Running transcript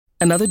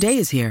Another day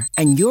is here,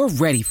 and you're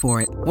ready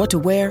for it. What to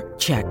wear?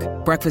 Check.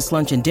 Breakfast,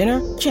 lunch, and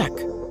dinner? Check.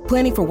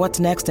 Planning for what's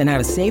next and how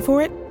to save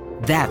for it?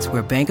 That's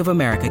where Bank of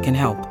America can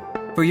help.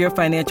 For your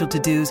financial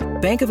to-dos,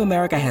 Bank of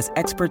America has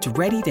experts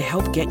ready to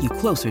help get you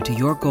closer to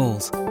your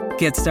goals.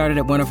 Get started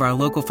at one of our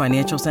local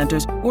financial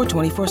centers or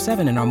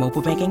 24/7 in our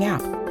mobile banking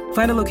app.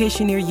 Find a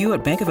location near you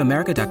at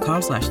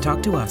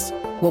bankofamerica.com/talktous.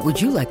 What would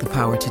you like the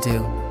power to do?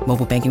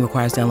 Mobile banking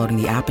requires downloading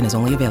the app and is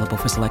only available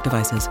for select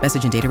devices.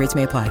 Message and data rates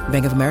may apply.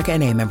 Bank of America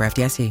N.A., member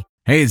FDIC.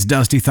 Hey, it's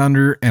Dusty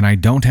Thunder, and I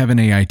don't have an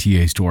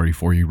AITA story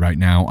for you right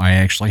now. I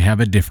actually have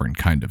a different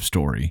kind of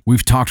story.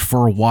 We've talked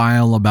for a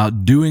while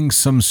about doing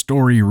some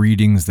story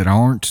readings that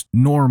aren't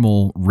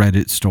normal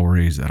Reddit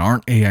stories, that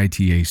aren't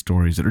AITA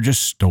stories, that are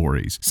just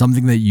stories.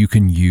 Something that you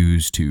can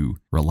use to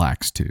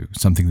relax to,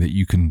 something that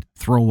you can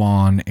throw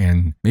on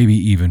and maybe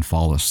even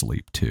fall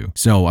asleep to.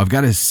 So I've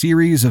got a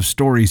series of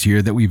stories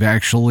here that we've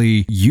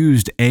actually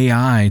used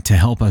AI to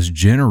help us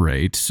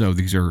generate. So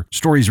these are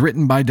stories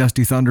written by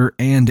Dusty Thunder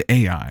and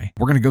AI.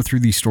 We're going to go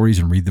through these stories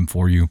and read them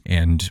for you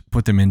and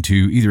put them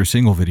into either a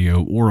single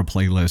video or a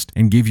playlist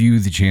and give you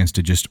the chance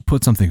to just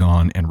put something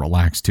on and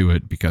relax to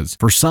it, because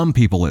for some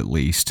people at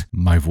least,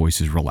 my voice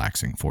is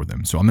relaxing for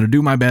them. So I'm going to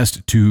do my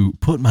best to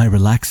put my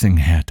relaxing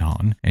hat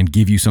on and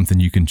give you something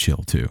you can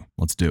chill to.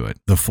 Let's do it.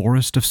 The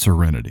Forest of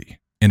Serenity.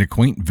 In a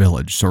quaint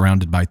village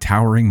surrounded by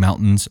towering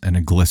mountains and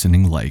a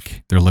glistening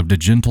lake, there lived a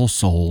gentle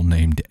soul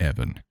named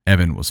Evan.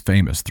 Evan was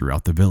famous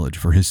throughout the village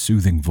for his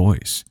soothing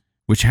voice,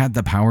 which had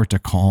the power to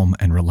calm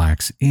and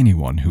relax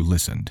anyone who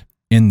listened.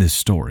 In this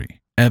story,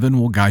 Evan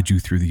will guide you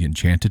through the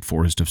enchanted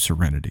Forest of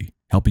Serenity,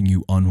 helping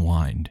you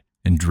unwind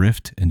and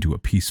drift into a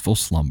peaceful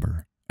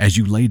slumber. As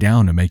you lay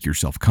down to make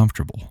yourself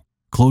comfortable,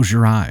 close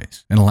your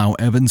eyes and allow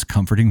Evan's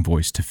comforting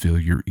voice to fill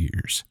your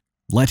ears.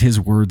 Let his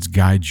words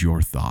guide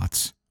your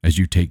thoughts as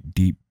you take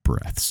deep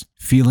breaths,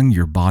 feeling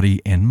your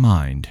body and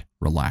mind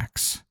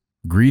relax.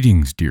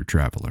 Greetings, dear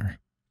traveler.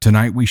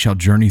 Tonight we shall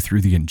journey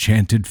through the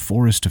enchanted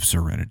Forest of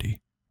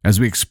Serenity. As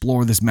we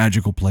explore this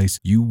magical place,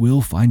 you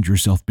will find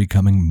yourself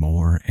becoming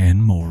more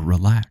and more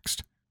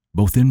relaxed,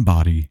 both in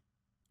body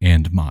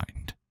and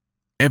mind.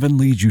 Evan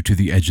leads you to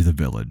the edge of the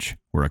village,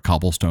 where a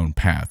cobblestone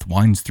path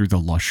winds through the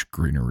lush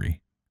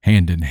greenery.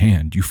 Hand in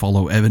hand, you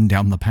follow Evan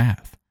down the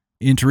path,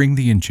 entering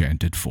the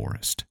enchanted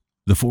forest.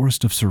 The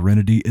Forest of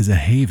Serenity is a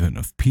haven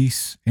of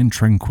peace and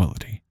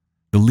tranquility.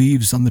 The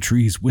leaves on the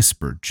trees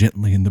whisper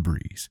gently in the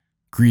breeze,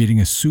 creating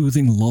a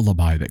soothing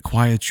lullaby that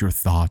quiets your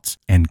thoughts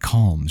and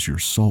calms your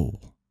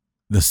soul.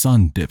 The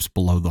sun dips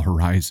below the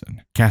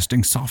horizon,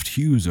 casting soft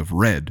hues of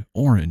red,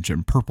 orange,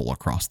 and purple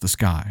across the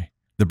sky.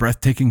 The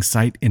breathtaking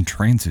sight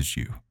entrances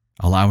you,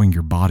 allowing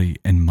your body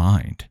and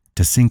mind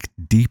to sink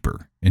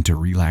deeper into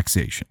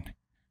relaxation.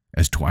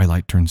 As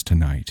twilight turns to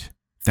night,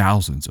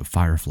 thousands of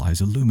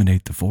fireflies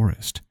illuminate the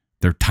forest,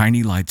 their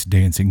tiny lights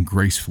dancing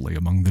gracefully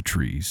among the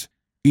trees.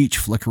 Each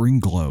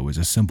flickering glow is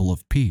a symbol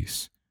of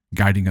peace,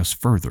 guiding us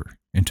further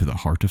into the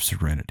heart of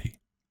serenity.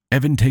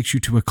 Evan takes you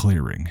to a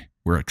clearing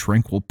where a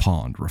tranquil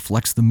pond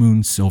reflects the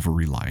moon's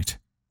silvery light.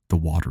 The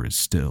water is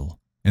still,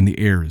 and the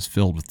air is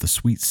filled with the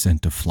sweet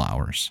scent of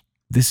flowers.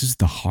 This is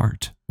the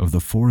heart of the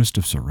Forest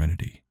of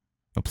Serenity,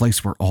 a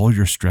place where all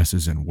your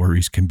stresses and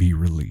worries can be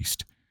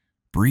released.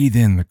 Breathe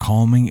in the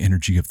calming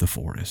energy of the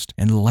forest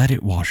and let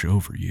it wash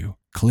over you,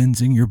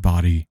 cleansing your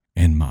body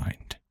and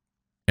mind.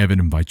 Evan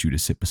invites you to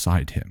sit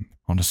beside him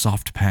on a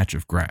soft patch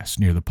of grass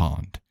near the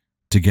pond.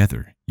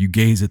 Together, you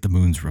gaze at the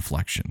moon's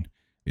reflection,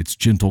 its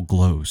gentle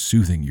glow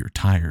soothing your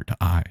tired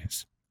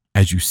eyes.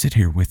 As you sit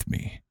here with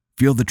me,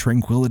 feel the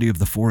tranquility of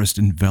the forest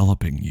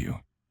enveloping you.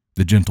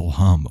 The gentle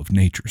hum of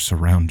nature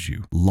surrounds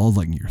you,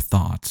 lulling your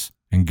thoughts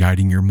and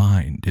guiding your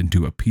mind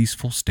into a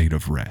peaceful state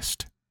of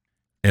rest.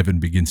 Evan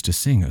begins to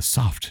sing a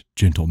soft,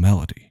 gentle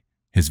melody,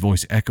 his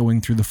voice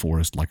echoing through the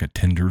forest like a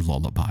tender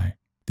lullaby.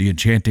 The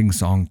enchanting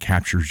song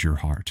captures your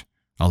heart,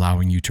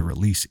 allowing you to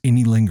release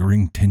any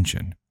lingering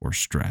tension or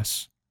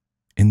stress.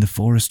 In the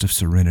Forest of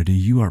Serenity,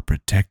 you are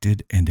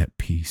protected and at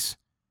peace.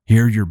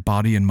 Here, your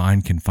body and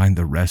mind can find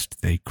the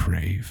rest they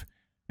crave.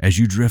 As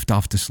you drift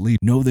off to sleep,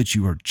 know that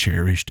you are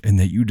cherished and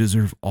that you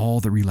deserve all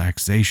the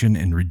relaxation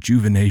and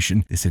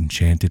rejuvenation this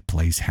enchanted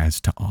place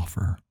has to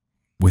offer.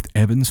 With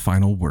Evan's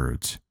final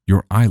words,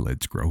 your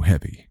eyelids grow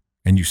heavy,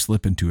 and you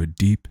slip into a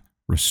deep,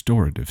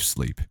 restorative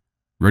sleep,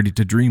 ready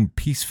to dream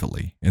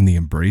peacefully in the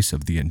embrace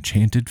of the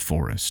enchanted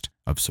Forest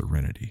of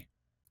Serenity.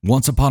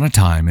 Once upon a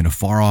time, in a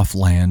far-off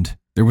land,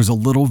 there was a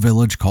little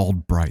village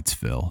called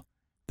Brightsville.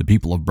 The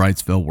people of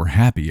Brightsville were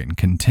happy and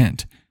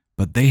content,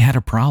 but they had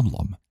a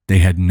problem. They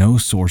had no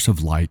source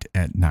of light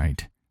at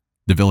night.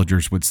 The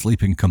villagers would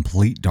sleep in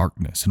complete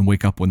darkness and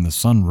wake up when the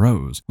sun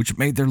rose, which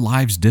made their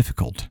lives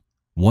difficult.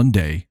 One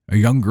day, a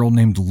young girl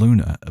named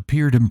Luna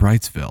appeared in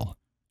Brightsville.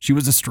 She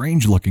was a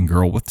strange-looking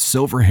girl with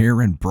silver hair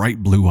and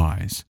bright blue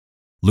eyes.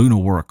 Luna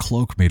wore a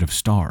cloak made of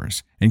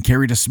stars and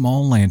carried a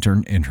small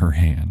lantern in her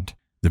hand.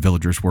 The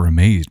villagers were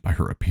amazed by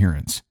her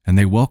appearance, and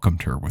they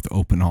welcomed her with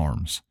open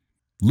arms.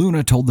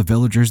 Luna told the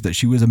villagers that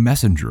she was a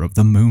messenger of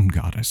the moon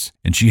goddess,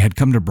 and she had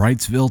come to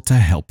Brightsville to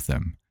help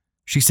them.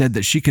 She said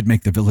that she could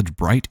make the village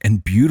bright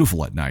and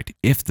beautiful at night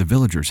if the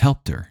villagers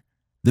helped her.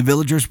 The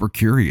villagers were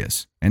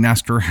curious and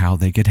asked her how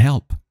they could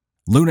help.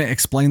 Luna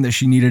explained that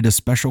she needed a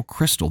special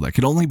crystal that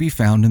could only be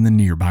found in the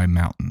nearby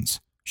mountains.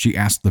 She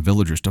asked the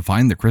villagers to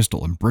find the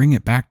crystal and bring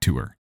it back to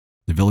her.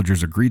 The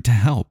villagers agreed to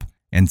help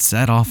and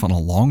set off on a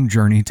long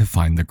journey to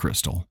find the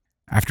crystal.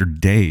 After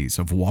days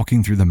of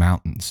walking through the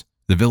mountains,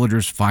 the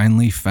villagers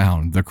finally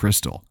found the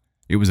crystal.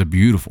 It was a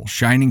beautiful,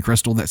 shining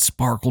crystal that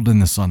sparkled in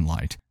the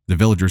sunlight. The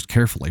villagers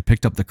carefully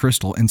picked up the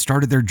crystal and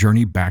started their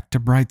journey back to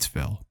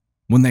Brightsville.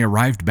 When they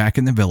arrived back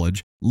in the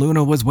village,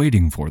 Luna was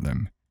waiting for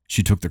them.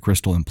 She took the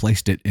crystal and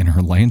placed it in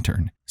her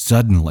lantern.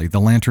 Suddenly, the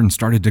lantern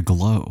started to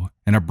glow,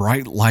 and a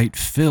bright light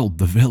filled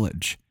the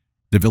village.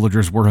 The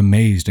villagers were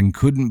amazed and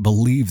couldn't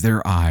believe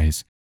their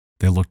eyes.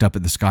 They looked up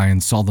at the sky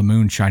and saw the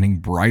moon shining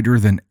brighter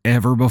than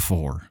ever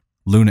before.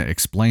 Luna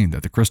explained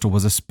that the crystal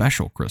was a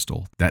special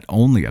crystal that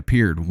only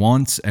appeared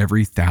once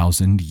every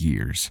 1,000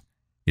 years.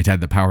 It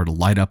had the power to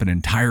light up an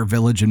entire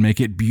village and make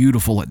it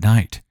beautiful at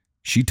night.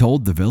 She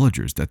told the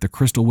villagers that the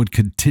crystal would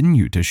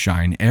continue to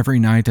shine every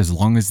night as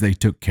long as they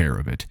took care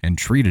of it and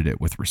treated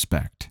it with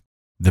respect.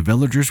 The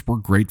villagers were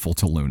grateful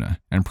to Luna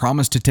and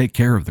promised to take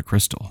care of the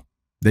crystal.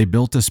 They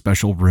built a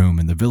special room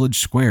in the village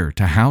square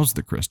to house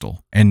the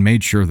crystal and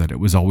made sure that it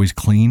was always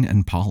clean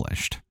and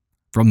polished.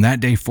 From that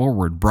day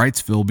forward,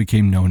 Brightsville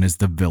became known as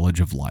the Village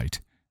of Light.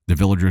 The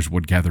villagers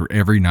would gather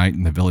every night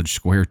in the village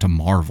square to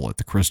marvel at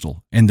the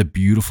crystal and the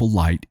beautiful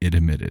light it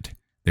emitted.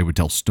 They would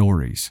tell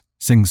stories,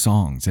 sing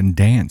songs, and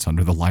dance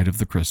under the light of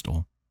the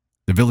crystal.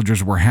 The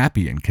villagers were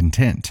happy and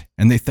content,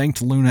 and they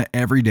thanked Luna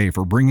every day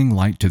for bringing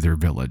light to their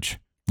village.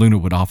 Luna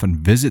would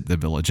often visit the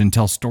village and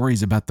tell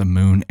stories about the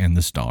moon and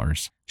the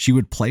stars. She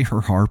would play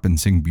her harp and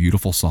sing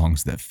beautiful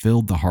songs that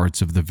filled the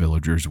hearts of the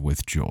villagers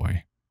with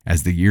joy.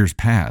 As the years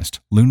passed,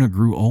 Luna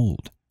grew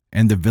old,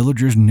 and the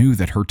villagers knew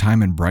that her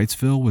time in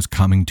Brightsville was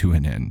coming to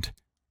an end.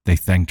 They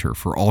thanked her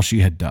for all she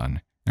had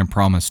done and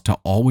promised to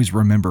always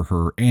remember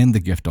her and the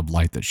gift of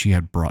light that she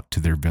had brought to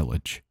their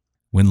village.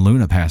 When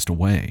Luna passed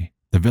away,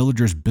 the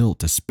villagers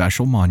built a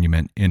special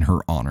monument in her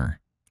honor.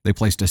 They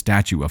placed a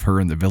statue of her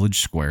in the village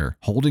square,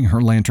 holding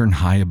her lantern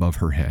high above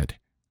her head.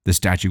 The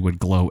statue would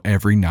glow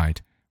every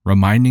night,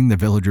 reminding the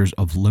villagers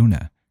of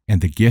Luna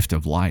and the gift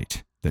of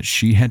light that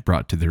she had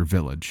brought to their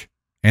village.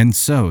 And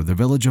so the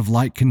Village of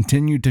Light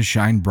continued to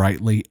shine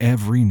brightly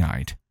every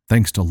night,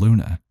 thanks to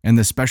Luna and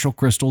the special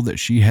crystal that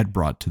she had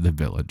brought to the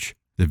village.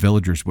 The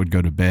villagers would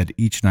go to bed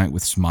each night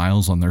with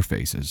smiles on their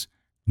faces,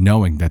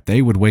 knowing that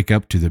they would wake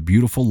up to the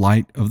beautiful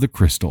light of the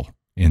crystal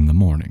in the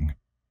morning.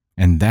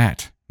 And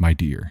that, my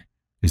dear,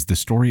 is the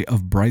story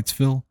of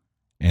Brightsville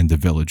and the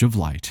Village of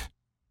Light.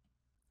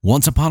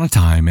 Once upon a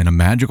time in a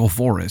magical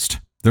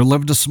forest, there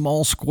lived a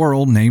small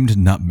squirrel named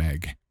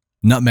Nutmeg.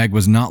 Nutmeg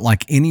was not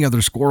like any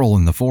other squirrel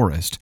in the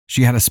forest.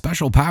 She had a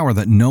special power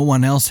that no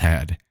one else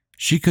had.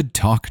 She could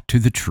talk to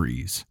the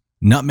trees.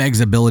 Nutmeg's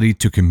ability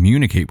to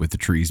communicate with the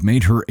trees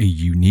made her a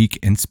unique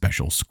and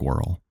special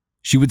squirrel.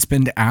 She would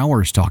spend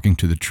hours talking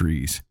to the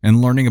trees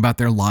and learning about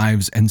their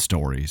lives and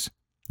stories.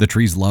 The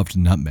trees loved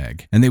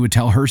Nutmeg, and they would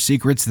tell her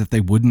secrets that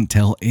they wouldn't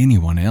tell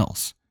anyone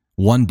else.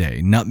 One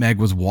day, Nutmeg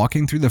was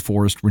walking through the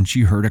forest when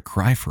she heard a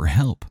cry for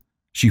help.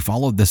 She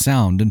followed the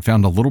sound and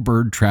found a little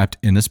bird trapped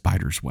in a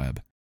spider's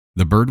web.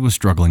 The bird was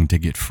struggling to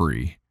get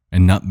free,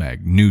 and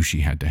Nutmeg knew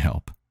she had to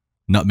help.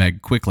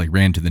 Nutmeg quickly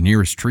ran to the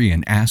nearest tree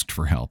and asked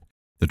for help.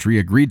 The tree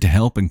agreed to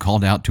help and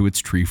called out to its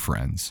tree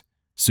friends.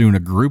 Soon a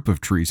group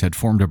of trees had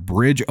formed a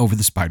bridge over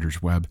the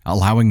spider's web,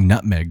 allowing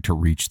Nutmeg to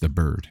reach the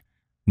bird.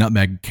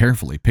 Nutmeg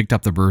carefully picked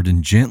up the bird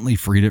and gently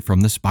freed it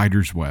from the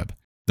spider's web.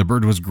 The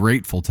bird was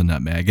grateful to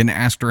Nutmeg and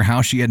asked her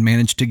how she had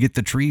managed to get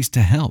the trees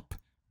to help.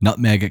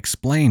 Nutmeg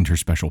explained her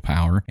special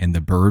power, and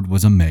the bird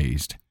was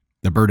amazed.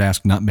 The bird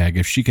asked Nutmeg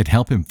if she could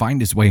help him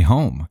find his way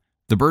home.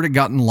 The bird had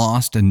gotten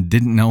lost and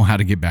didn't know how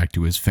to get back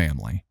to his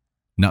family.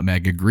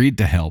 Nutmeg agreed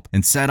to help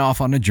and set off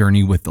on a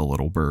journey with the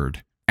little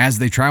bird. As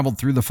they traveled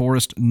through the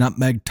forest,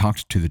 Nutmeg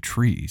talked to the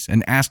trees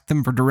and asked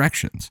them for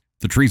directions.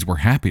 The trees were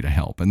happy to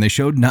help, and they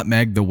showed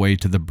Nutmeg the way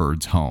to the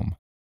bird's home.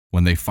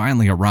 When they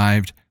finally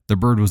arrived, the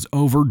bird was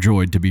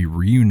overjoyed to be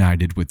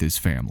reunited with his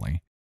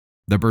family.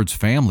 The bird's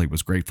family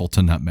was grateful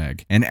to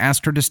Nutmeg and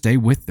asked her to stay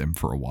with them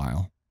for a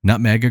while.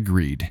 Nutmeg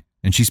agreed,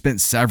 and she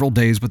spent several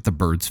days with the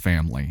bird's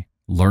family,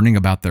 learning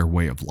about their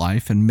way of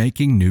life and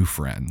making new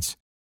friends.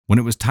 When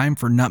it was time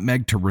for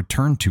Nutmeg to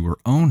return to her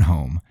own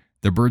home,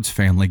 the bird's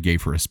family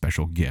gave her a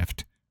special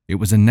gift. It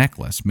was a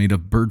necklace made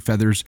of bird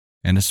feathers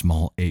and a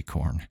small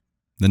acorn.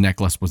 The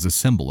necklace was a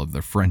symbol of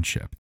their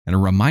friendship and a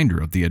reminder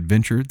of the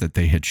adventure that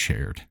they had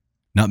shared.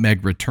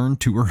 Nutmeg returned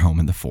to her home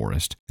in the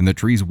forest, and the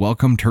trees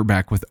welcomed her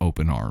back with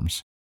open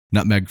arms.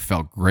 Nutmeg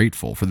felt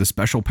grateful for the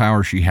special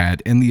power she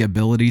had and the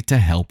ability to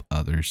help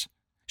others.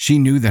 She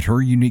knew that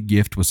her unique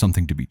gift was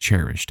something to be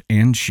cherished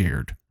and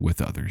shared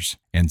with others.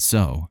 And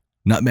so,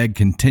 Nutmeg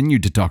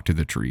continued to talk to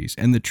the trees,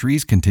 and the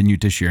trees continued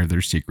to share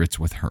their secrets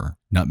with her.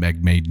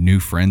 Nutmeg made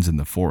new friends in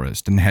the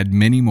forest and had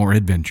many more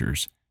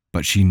adventures,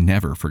 but she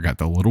never forgot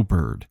the little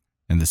bird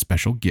and the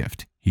special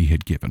gift he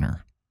had given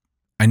her.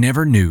 I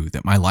never knew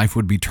that my life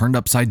would be turned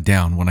upside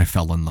down when I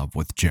fell in love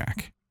with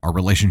Jack. Our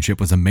relationship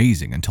was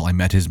amazing until I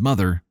met his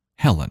mother,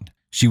 Helen.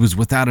 She was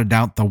without a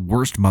doubt the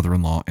worst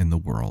mother-in-law in the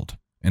world,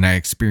 and I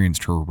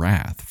experienced her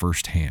wrath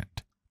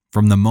firsthand.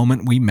 From the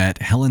moment we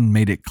met, Helen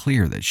made it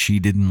clear that she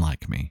didn't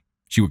like me.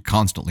 She would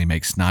constantly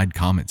make snide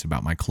comments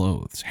about my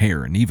clothes,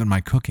 hair, and even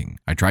my cooking.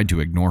 I tried to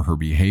ignore her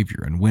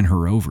behavior and win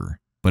her over,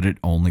 but it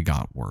only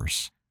got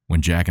worse.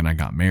 When Jack and I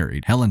got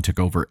married, Helen took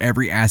over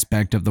every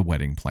aspect of the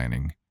wedding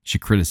planning. She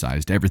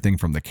criticized everything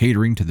from the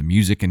catering to the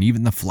music and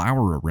even the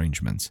flower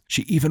arrangements.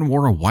 She even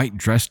wore a white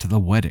dress to the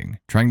wedding,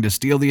 trying to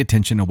steal the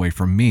attention away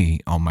from me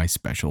on my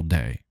special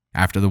day.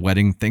 After the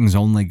wedding, things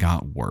only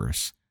got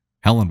worse.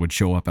 Helen would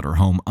show up at our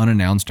home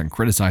unannounced and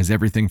criticize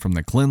everything from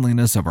the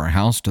cleanliness of our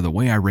house to the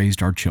way I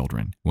raised our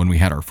children. When we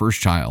had our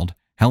first child,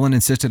 Helen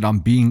insisted on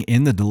being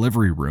in the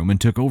delivery room and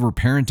took over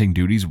parenting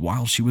duties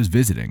while she was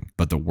visiting.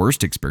 But the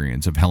worst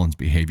experience of Helen's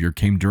behavior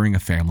came during a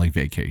family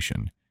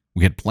vacation.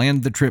 We had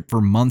planned the trip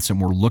for months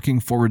and were looking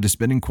forward to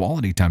spending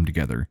quality time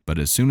together. But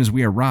as soon as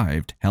we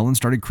arrived, Helen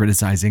started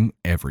criticizing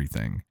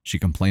everything. She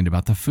complained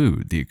about the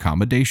food, the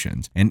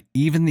accommodations, and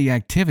even the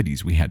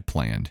activities we had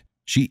planned.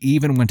 She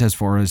even went as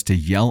far as to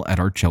yell at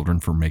our children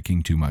for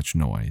making too much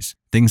noise.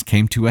 Things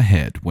came to a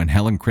head when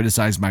Helen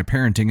criticized my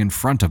parenting in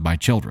front of my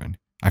children.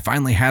 I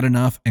finally had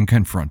enough and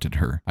confronted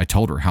her. I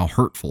told her how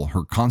hurtful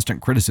her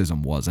constant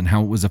criticism was and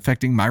how it was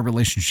affecting my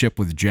relationship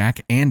with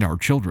Jack and our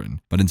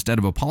children. But instead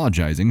of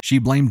apologizing, she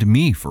blamed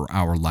me for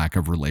our lack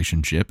of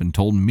relationship and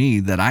told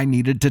me that I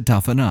needed to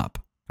toughen up.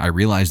 I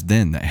realized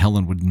then that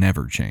Helen would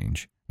never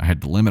change. I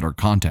had to limit our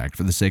contact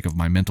for the sake of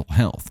my mental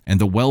health and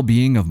the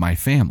well-being of my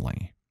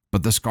family.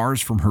 But the scars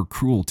from her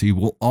cruelty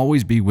will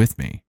always be with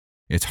me.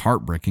 It's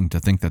heartbreaking to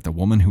think that the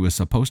woman who is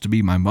supposed to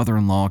be my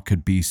mother-in-law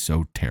could be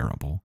so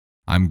terrible.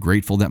 I'm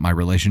grateful that my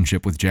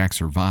relationship with Jack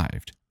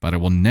survived, but I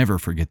will never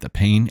forget the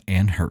pain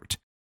and hurt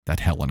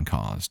that Helen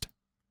caused.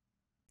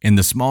 In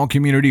the small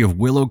community of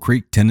Willow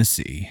Creek,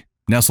 Tennessee,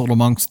 nestled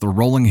amongst the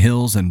rolling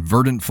hills and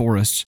verdant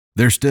forests,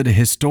 there stood a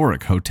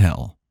historic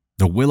hotel.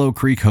 The Willow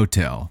Creek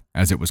Hotel,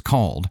 as it was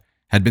called,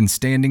 had been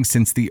standing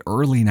since the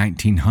early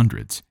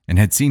 1900s and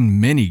had seen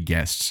many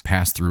guests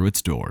pass through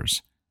its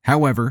doors.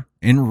 However,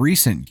 in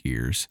recent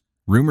years,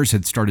 rumors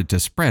had started to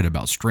spread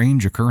about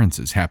strange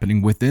occurrences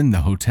happening within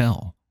the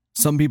hotel.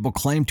 Some people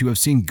claimed to have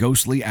seen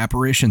ghostly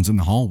apparitions in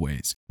the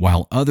hallways,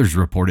 while others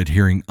reported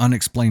hearing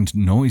unexplained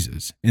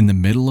noises in the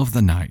middle of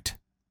the night.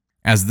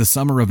 As the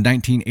summer of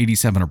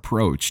 1987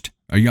 approached,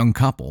 a young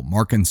couple,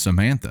 Mark and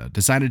Samantha,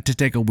 decided to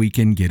take a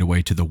weekend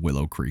getaway to the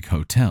Willow Creek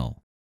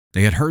Hotel.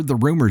 They had heard the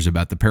rumors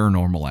about the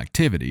paranormal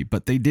activity,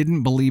 but they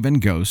didn't believe in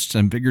ghosts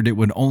and figured it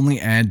would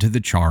only add to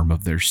the charm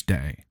of their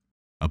stay.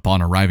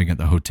 Upon arriving at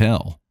the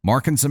hotel,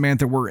 Mark and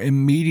Samantha were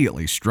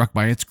immediately struck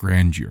by its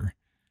grandeur.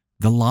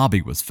 The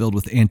lobby was filled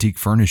with antique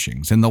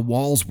furnishings, and the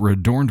walls were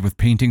adorned with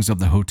paintings of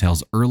the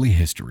hotel's early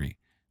history.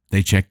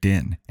 They checked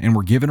in and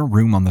were given a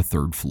room on the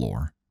third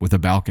floor, with a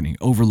balcony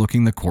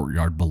overlooking the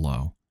courtyard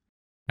below.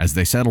 As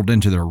they settled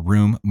into their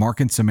room,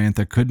 Mark and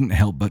Samantha couldn't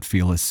help but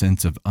feel a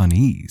sense of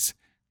unease.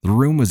 The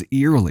room was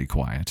eerily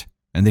quiet,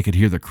 and they could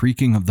hear the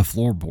creaking of the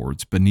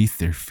floorboards beneath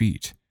their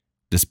feet.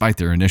 Despite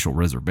their initial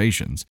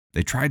reservations,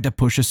 they tried to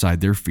push aside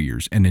their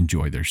fears and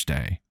enjoy their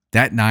stay.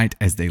 That night,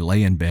 as they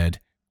lay in bed,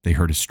 they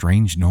heard a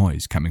strange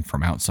noise coming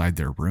from outside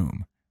their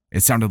room.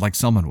 It sounded like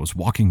someone was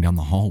walking down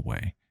the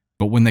hallway,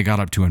 but when they got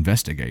up to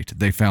investigate,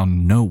 they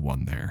found no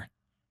one there.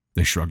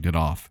 They shrugged it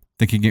off,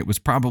 thinking it was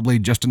probably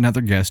just another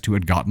guest who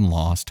had gotten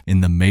lost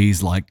in the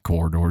maze-like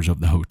corridors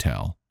of the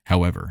hotel.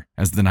 However,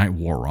 as the night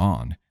wore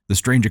on, the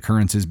strange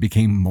occurrences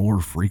became more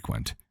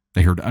frequent.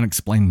 They heard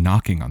unexplained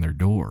knocking on their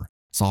door,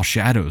 saw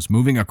shadows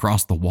moving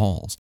across the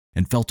walls,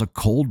 and felt a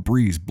cold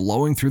breeze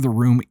blowing through the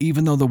room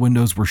even though the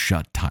windows were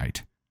shut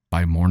tight.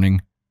 By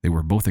morning, they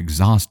were both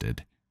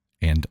exhausted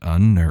and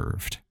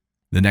unnerved.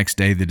 The next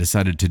day, they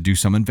decided to do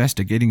some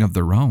investigating of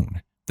their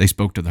own. They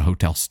spoke to the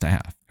hotel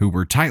staff, who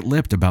were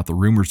tight-lipped about the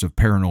rumors of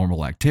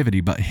paranormal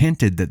activity but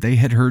hinted that they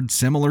had heard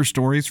similar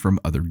stories from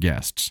other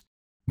guests.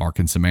 Mark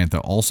and Samantha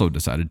also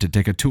decided to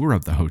take a tour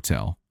of the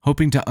hotel,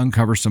 hoping to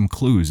uncover some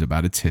clues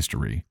about its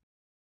history.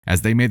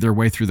 As they made their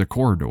way through the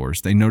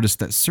corridors, they noticed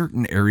that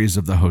certain areas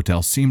of the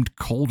hotel seemed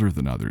colder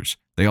than others.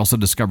 They also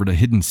discovered a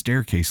hidden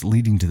staircase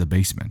leading to the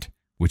basement,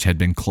 which had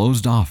been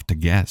closed off to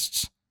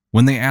guests.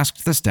 When they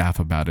asked the staff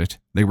about it,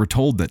 they were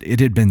told that it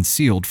had been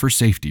sealed for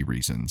safety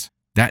reasons.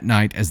 That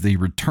night, as they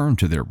returned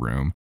to their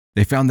room,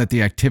 they found that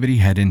the activity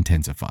had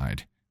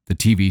intensified. The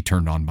TV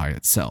turned on by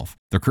itself,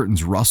 the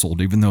curtains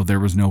rustled even though there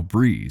was no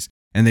breeze,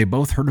 and they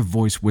both heard a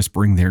voice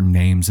whispering their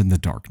names in the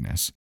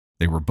darkness.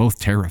 They were both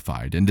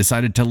terrified and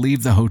decided to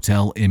leave the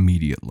hotel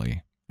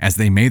immediately. As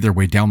they made their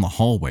way down the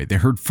hallway, they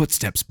heard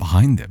footsteps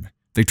behind them.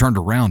 They turned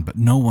around, but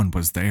no one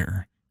was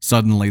there.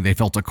 Suddenly, they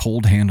felt a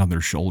cold hand on their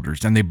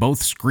shoulders, and they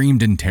both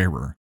screamed in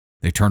terror.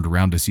 They turned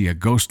around to see a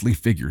ghostly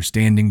figure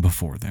standing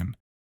before them.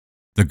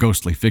 The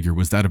ghostly figure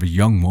was that of a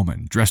young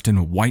woman dressed in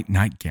a white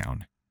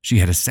nightgown. She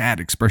had a sad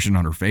expression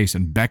on her face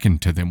and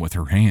beckoned to them with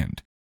her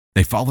hand.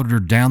 They followed her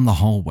down the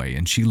hallway,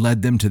 and she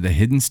led them to the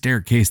hidden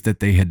staircase that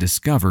they had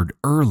discovered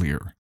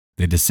earlier.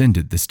 They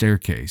descended the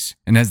staircase,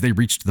 and as they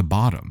reached the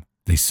bottom,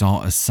 they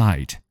saw a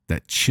sight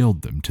that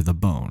chilled them to the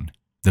bone.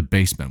 The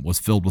basement was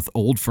filled with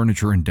old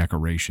furniture and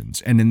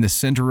decorations, and in the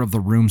center of the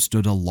room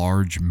stood a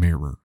large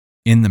mirror.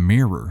 In the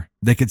mirror,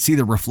 they could see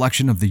the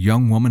reflection of the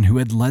young woman who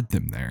had led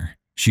them there.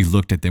 She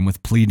looked at them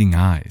with pleading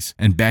eyes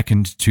and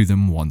beckoned to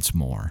them once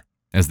more.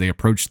 As they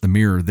approached the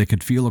mirror, they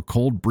could feel a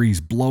cold breeze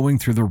blowing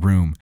through the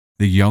room.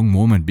 The young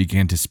woman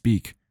began to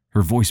speak,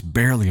 her voice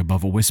barely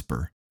above a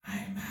whisper. "I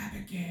am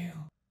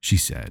Abigail," she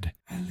said.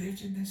 "I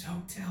lived in this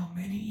hotel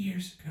many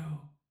years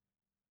ago.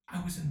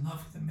 I was in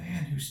love with a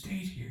man who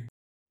stayed here,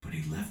 but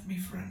he left me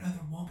for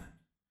another woman.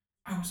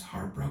 I was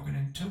heartbroken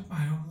and took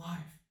my own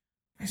life.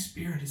 My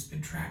spirit has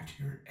been trapped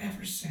here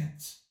ever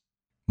since."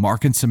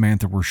 Mark and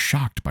Samantha were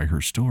shocked by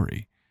her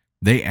story.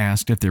 They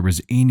asked if there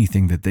was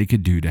anything that they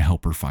could do to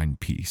help her find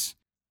peace.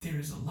 "There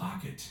is a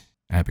locket,"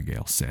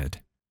 Abigail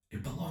said.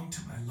 "It belonged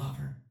to my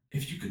lover.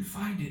 If you can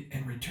find it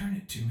and return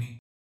it to me,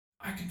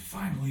 I can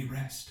finally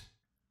rest."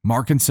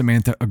 Mark and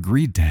Samantha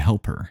agreed to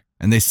help her,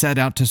 and they set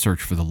out to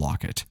search for the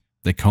locket.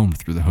 They combed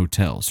through the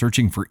hotel,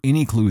 searching for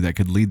any clue that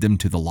could lead them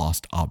to the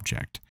lost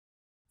object.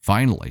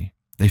 Finally,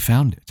 they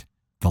found it.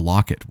 The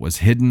locket was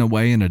hidden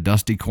away in a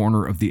dusty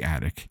corner of the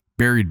attic,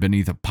 buried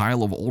beneath a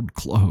pile of old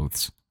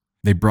clothes.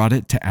 They brought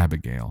it to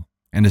Abigail,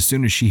 and as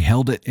soon as she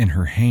held it in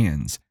her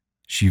hands,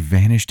 she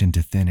vanished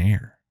into thin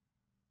air.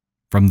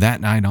 From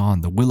that night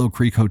on, the Willow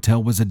Creek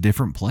Hotel was a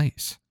different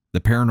place. The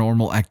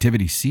paranormal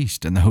activity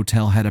ceased, and the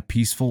hotel had a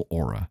peaceful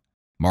aura.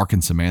 Mark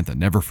and Samantha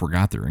never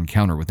forgot their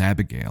encounter with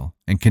Abigail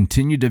and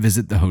continued to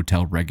visit the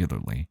hotel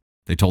regularly.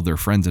 They told their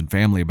friends and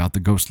family about the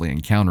ghostly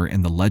encounter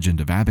and the legend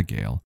of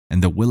Abigail,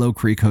 and the Willow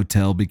Creek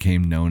Hotel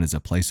became known as a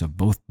place of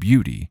both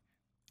beauty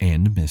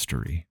and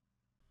mystery.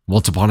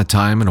 Once upon a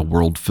time, in a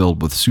world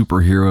filled with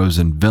superheroes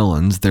and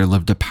villains, there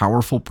lived a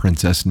powerful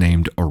princess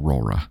named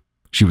Aurora.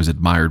 She was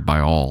admired by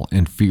all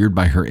and feared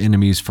by her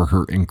enemies for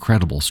her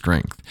incredible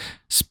strength,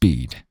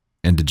 speed,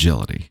 and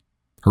agility.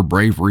 Her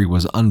bravery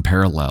was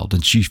unparalleled,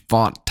 and she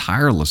fought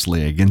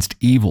tirelessly against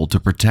evil to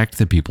protect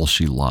the people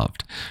she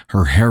loved.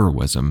 Her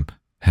heroism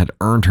had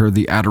earned her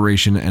the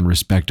adoration and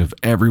respect of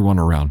everyone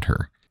around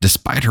her.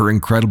 Despite her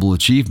incredible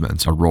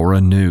achievements, Aurora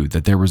knew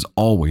that there was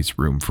always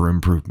room for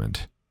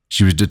improvement.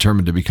 She was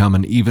determined to become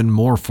an even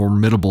more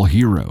formidable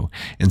hero,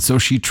 and so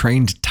she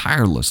trained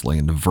tirelessly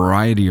in a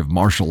variety of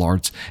martial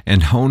arts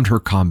and honed her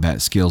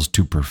combat skills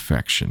to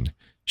perfection.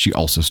 She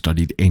also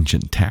studied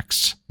ancient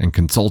texts and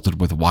consulted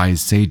with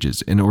wise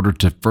sages in order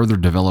to further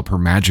develop her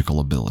magical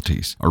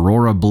abilities.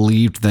 Aurora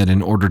believed that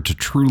in order to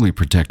truly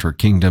protect her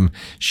kingdom,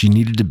 she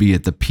needed to be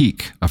at the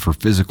peak of her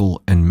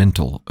physical and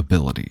mental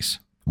abilities.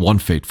 One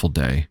fateful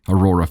day,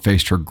 Aurora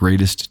faced her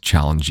greatest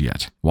challenge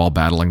yet. While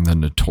battling the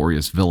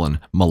notorious villain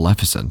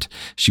Maleficent,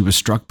 she was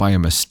struck by a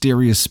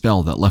mysterious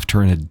spell that left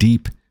her in a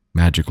deep,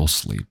 magical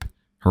sleep.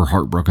 Her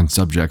heartbroken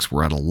subjects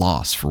were at a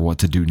loss for what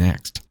to do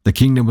next. The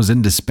kingdom was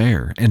in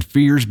despair, and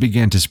fears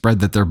began to spread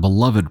that their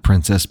beloved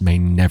princess may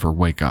never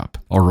wake up.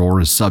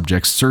 Aurora's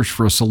subjects searched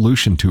for a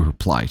solution to her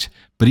plight,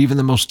 but even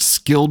the most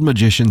skilled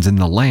magicians in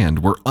the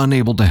land were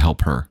unable to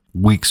help her.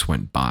 Weeks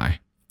went by,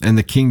 and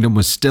the kingdom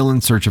was still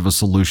in search of a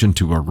solution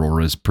to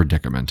Aurora's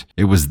predicament.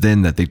 It was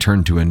then that they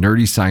turned to a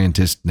nerdy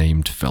scientist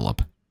named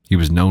Philip. He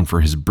was known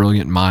for his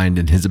brilliant mind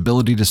and his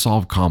ability to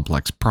solve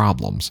complex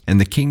problems, and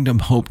the kingdom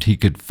hoped he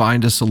could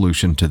find a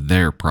solution to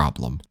their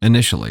problem.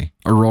 Initially,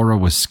 Aurora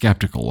was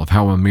skeptical of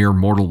how a mere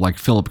mortal like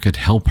Philip could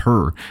help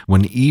her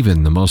when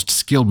even the most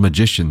skilled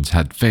magicians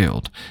had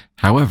failed.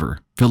 However,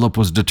 Philip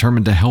was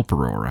determined to help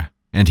Aurora,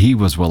 and he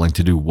was willing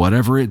to do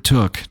whatever it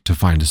took to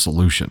find a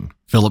solution.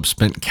 Philip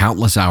spent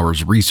countless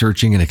hours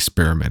researching and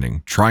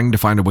experimenting, trying to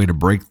find a way to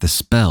break the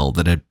spell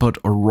that had put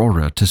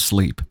Aurora to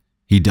sleep.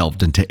 He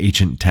delved into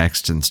ancient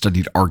texts and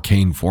studied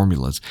arcane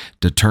formulas,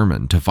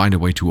 determined to find a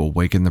way to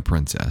awaken the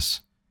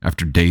princess.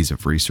 After days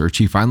of research,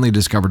 he finally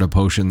discovered a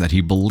potion that he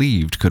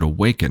believed could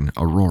awaken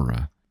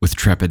Aurora. With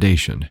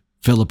trepidation,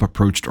 Philip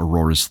approached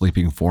Aurora's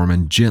sleeping form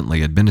and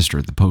gently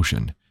administered the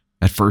potion.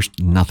 At first,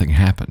 nothing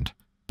happened,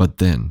 but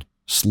then,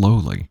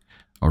 slowly,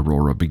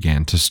 Aurora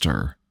began to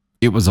stir.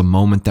 It was a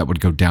moment that would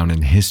go down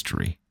in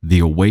history, the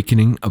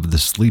awakening of the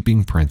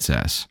sleeping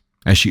princess.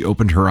 As she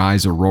opened her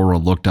eyes, Aurora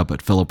looked up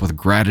at Philip with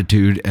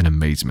gratitude and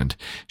amazement.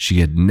 She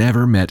had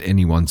never met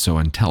anyone so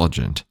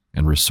intelligent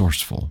and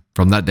resourceful.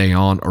 From that day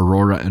on,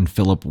 Aurora and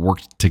Philip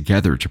worked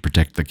together to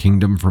protect the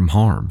kingdom from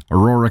harm.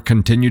 Aurora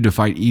continued to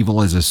fight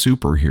evil as a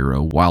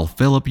superhero, while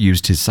Philip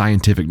used his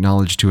scientific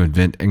knowledge to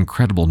invent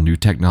incredible new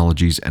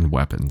technologies and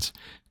weapons.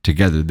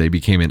 Together, they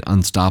became an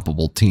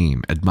unstoppable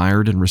team,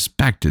 admired and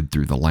respected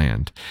through the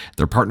land.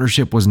 Their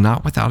partnership was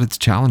not without its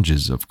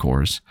challenges, of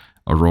course.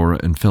 Aurora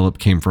and Philip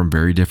came from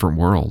very different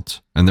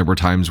worlds, and there were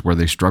times where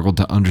they struggled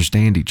to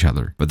understand each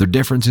other, but their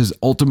differences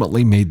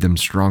ultimately made them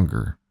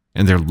stronger,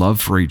 and their love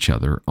for each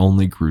other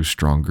only grew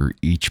stronger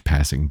each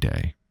passing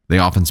day. They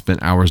often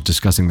spent hours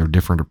discussing their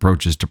different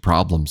approaches to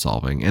problem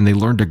solving, and they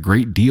learned a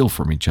great deal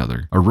from each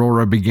other.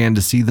 Aurora began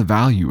to see the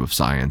value of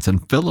science,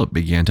 and Philip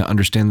began to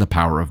understand the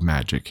power of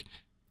magic.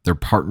 Their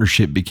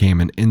partnership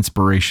became an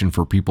inspiration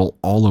for people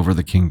all over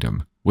the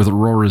kingdom. With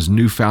Aurora's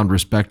newfound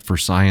respect for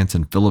science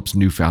and Philip's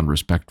newfound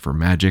respect for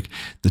magic,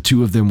 the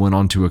two of them went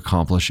on to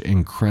accomplish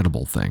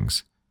incredible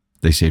things.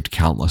 They saved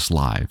countless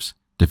lives,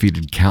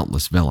 defeated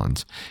countless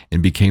villains,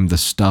 and became the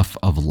stuff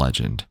of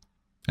legend.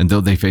 And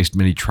though they faced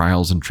many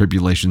trials and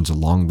tribulations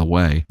along the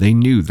way, they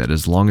knew that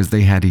as long as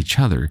they had each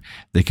other,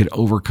 they could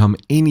overcome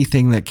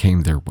anything that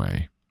came their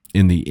way.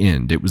 In the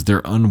end, it was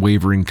their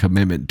unwavering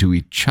commitment to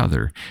each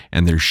other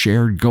and their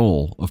shared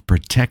goal of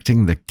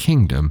protecting the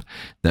kingdom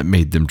that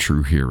made them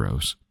true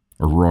heroes.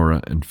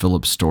 Aurora and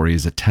Philip's story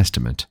is a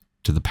testament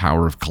to the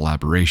power of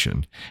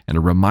collaboration and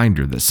a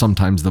reminder that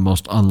sometimes the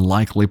most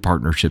unlikely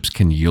partnerships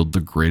can yield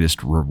the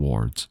greatest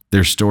rewards.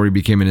 Their story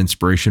became an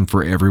inspiration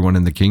for everyone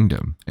in the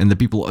kingdom, and the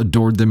people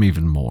adored them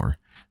even more.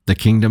 The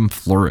kingdom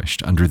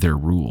flourished under their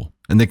rule,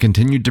 and they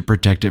continued to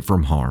protect it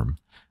from harm.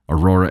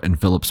 Aurora and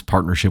Philip's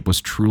partnership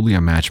was truly a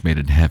match made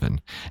in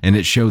heaven, and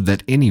it showed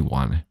that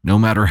anyone, no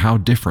matter how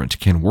different,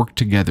 can work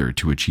together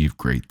to achieve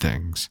great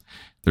things.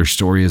 Their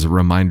story is a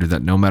reminder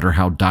that no matter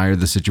how dire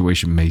the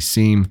situation may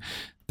seem,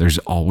 there's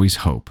always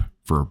hope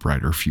for a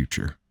brighter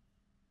future.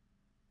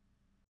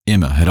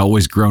 Emma had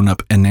always grown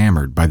up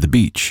enamored by the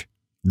beach.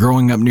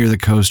 Growing up near the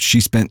coast, she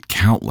spent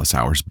countless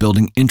hours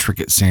building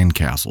intricate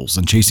sandcastles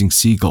and chasing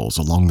seagulls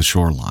along the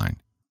shoreline.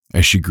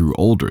 As she grew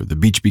older, the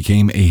beach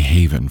became a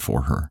haven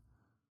for her.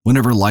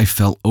 Whenever life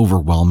felt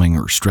overwhelming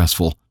or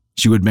stressful,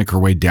 she would make her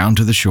way down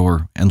to the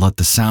shore and let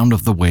the sound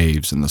of the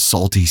waves and the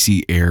salty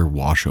sea air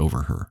wash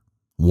over her.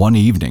 One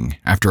evening,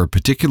 after a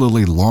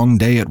particularly long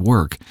day at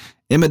work,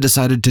 Emma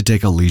decided to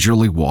take a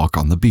leisurely walk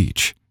on the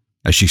beach.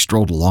 As she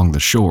strolled along the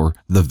shore,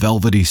 the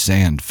velvety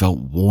sand felt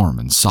warm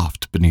and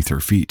soft beneath her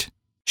feet.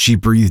 She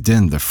breathed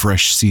in the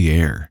fresh sea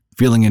air,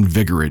 feeling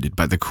invigorated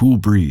by the cool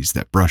breeze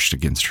that brushed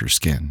against her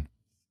skin.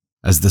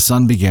 As the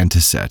sun began to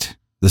set,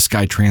 the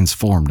sky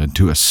transformed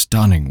into a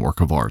stunning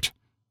work of art.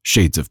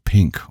 Shades of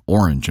pink,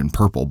 orange, and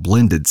purple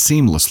blended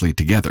seamlessly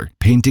together,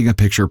 painting a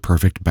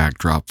picture-perfect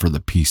backdrop for the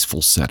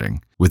peaceful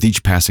setting. With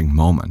each passing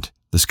moment,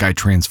 the sky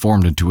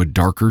transformed into a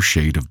darker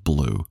shade of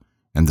blue,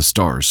 and the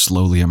stars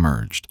slowly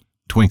emerged,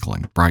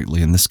 twinkling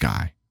brightly in the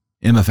sky.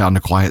 Emma found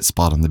a quiet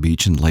spot on the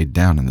beach and laid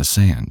down in the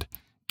sand,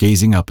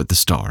 gazing up at the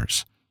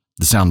stars.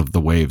 The sound of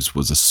the waves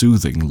was a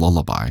soothing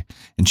lullaby,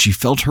 and she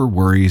felt her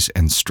worries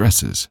and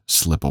stresses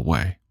slip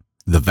away.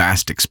 The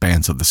vast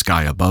expanse of the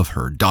sky above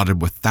her,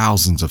 dotted with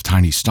thousands of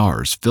tiny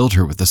stars, filled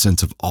her with a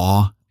sense of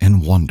awe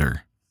and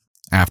wonder.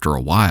 After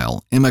a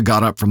while, Emma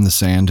got up from the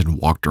sand and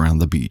walked around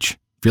the beach,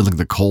 feeling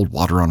the cold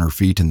water on her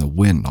feet and the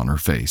wind on her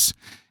face.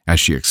 As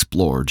she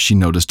explored, she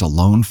noticed a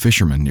lone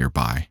fisherman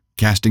nearby,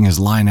 casting his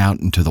line out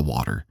into the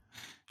water.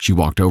 She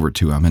walked over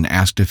to him and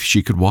asked if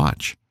she could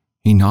watch.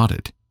 He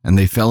nodded, and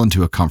they fell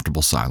into a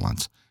comfortable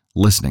silence,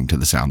 listening to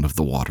the sound of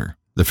the water.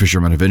 The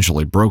fisherman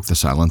eventually broke the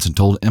silence and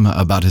told Emma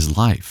about his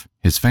life,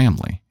 his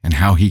family, and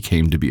how he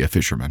came to be a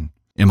fisherman.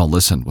 Emma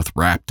listened with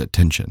rapt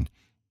attention,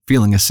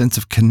 feeling a sense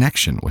of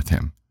connection with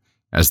him.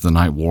 As the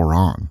night wore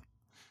on,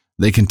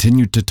 they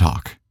continued to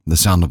talk, the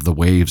sound of the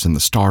waves and the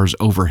stars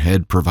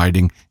overhead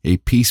providing a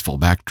peaceful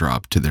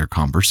backdrop to their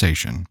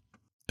conversation.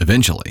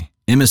 Eventually,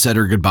 Emma said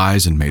her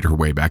goodbyes and made her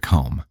way back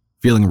home,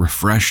 feeling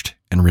refreshed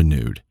and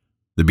renewed.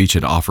 The beach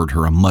had offered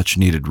her a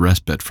much-needed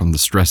respite from the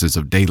stresses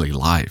of daily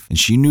life, and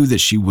she knew that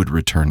she would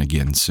return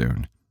again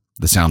soon.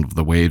 The sound of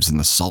the waves and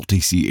the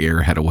salty sea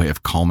air had a way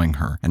of calming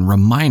her and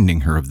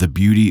reminding her of the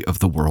beauty of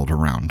the world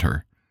around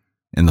her.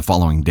 In the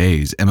following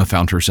days, Emma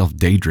found herself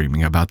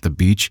daydreaming about the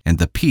beach and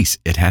the peace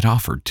it had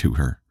offered to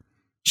her.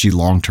 She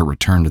longed to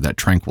return to that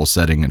tranquil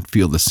setting and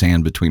feel the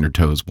sand between her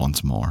toes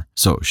once more,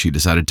 so she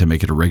decided to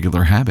make it a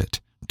regular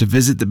habit, to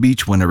visit the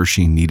beach whenever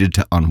she needed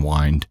to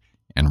unwind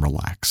and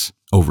relax.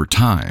 Over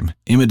time,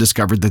 Emma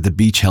discovered that the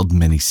beach held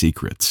many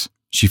secrets.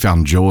 She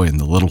found joy in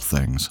the little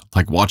things,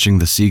 like watching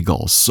the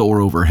seagulls soar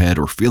overhead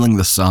or feeling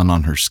the sun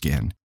on her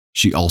skin.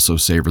 She also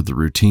savored the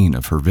routine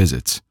of her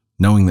visits,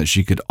 knowing that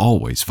she could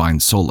always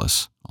find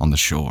solace on the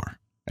shore.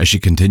 As she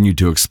continued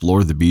to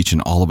explore the beach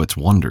and all of its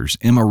wonders,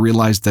 Emma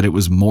realized that it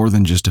was more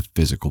than just a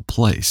physical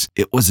place.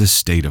 It was a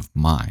state of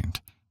mind,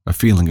 a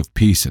feeling of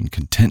peace and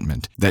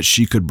contentment that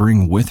she could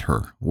bring with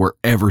her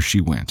wherever she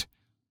went.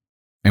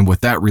 And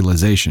with that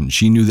realization,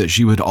 she knew that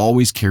she would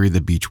always carry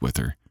the beach with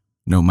her,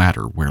 no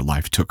matter where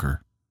life took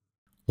her.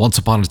 Once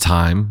upon a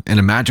time, in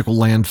a magical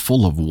land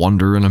full of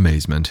wonder and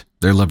amazement,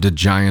 there lived a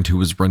giant who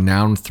was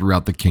renowned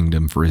throughout the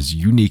kingdom for his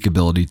unique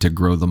ability to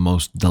grow the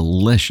most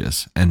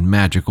delicious and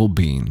magical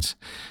beans.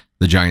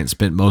 The giant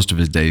spent most of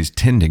his days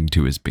tending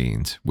to his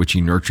beans, which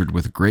he nurtured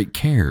with great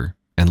care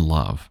and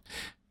love.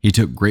 He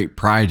took great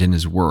pride in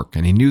his work,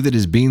 and he knew that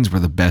his beans were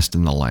the best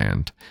in the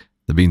land.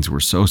 The beans were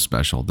so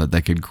special that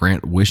they could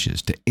grant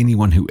wishes to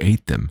anyone who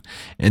ate them,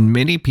 and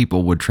many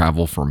people would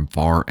travel from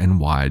far and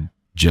wide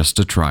just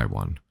to try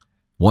one.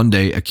 One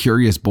day, a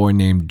curious boy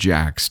named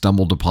Jack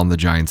stumbled upon the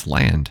giant's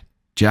land.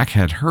 Jack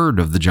had heard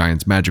of the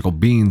giant's magical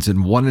beans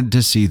and wanted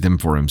to see them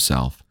for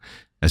himself.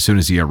 As soon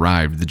as he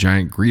arrived, the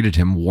giant greeted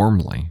him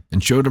warmly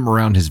and showed him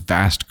around his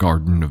vast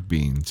garden of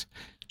beans.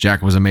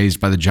 Jack was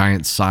amazed by the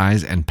giant's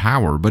size and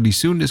power, but he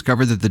soon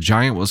discovered that the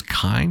giant was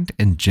kind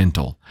and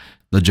gentle.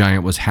 The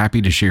giant was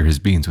happy to share his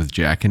beans with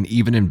Jack and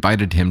even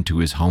invited him to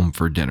his home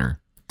for dinner.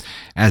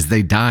 As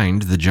they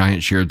dined, the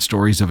giant shared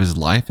stories of his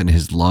life and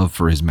his love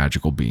for his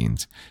magical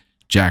beans.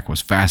 Jack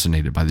was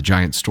fascinated by the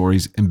giant's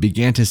stories and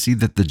began to see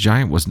that the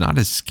giant was not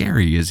as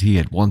scary as he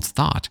had once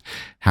thought.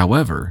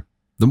 However,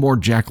 the more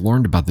Jack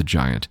learned about the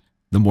giant,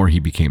 the more he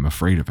became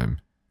afraid of him.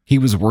 He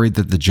was worried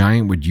that the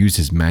giant would use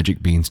his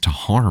magic beans to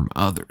harm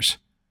others.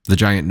 The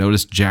giant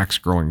noticed Jack's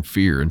growing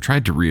fear and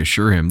tried to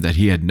reassure him that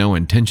he had no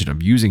intention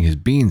of using his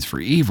beans for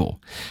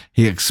evil.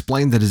 He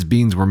explained that his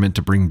beans were meant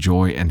to bring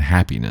joy and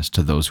happiness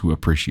to those who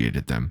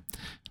appreciated them.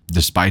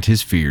 Despite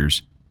his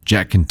fears,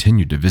 Jack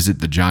continued to visit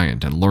the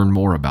giant and learn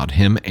more about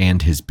him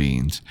and his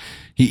beans.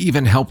 He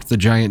even helped the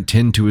giant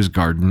tend to his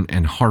garden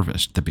and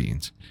harvest the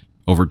beans.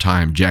 Over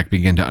time, Jack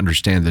began to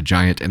understand the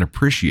giant and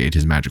appreciate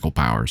his magical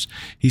powers.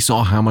 He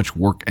saw how much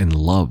work and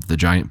love the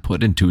giant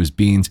put into his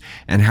beans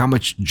and how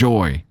much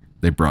joy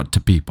they brought to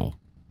people.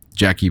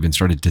 Jack even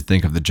started to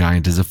think of the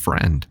giant as a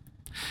friend.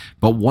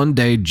 But one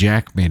day,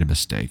 Jack made a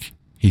mistake.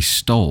 He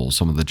stole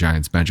some of the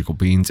giant's magical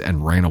beans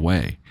and ran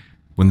away.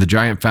 When the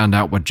giant found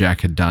out what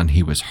Jack had done,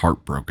 he was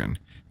heartbroken.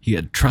 He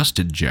had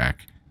trusted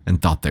Jack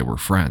and thought they were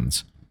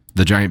friends.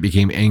 The giant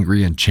became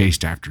angry and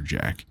chased after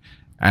Jack.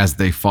 As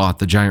they fought,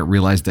 the giant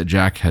realized that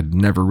Jack had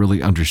never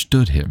really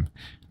understood him.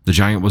 The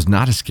giant was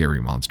not a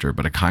scary monster,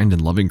 but a kind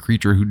and loving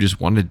creature who just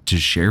wanted to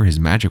share his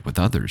magic with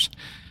others.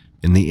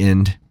 In the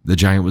end, the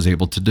giant was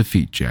able to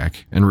defeat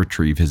Jack and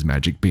retrieve his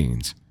magic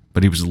beans,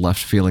 but he was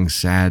left feeling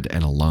sad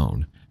and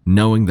alone,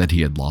 knowing that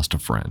he had lost a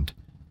friend.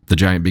 The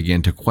giant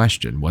began to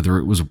question whether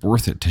it was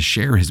worth it to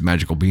share his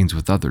magical beans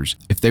with others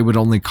if they would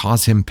only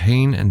cause him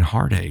pain and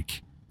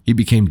heartache. He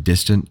became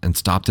distant and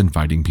stopped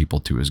inviting people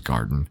to his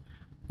garden.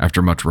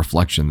 After much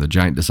reflection, the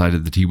giant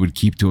decided that he would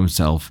keep to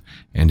himself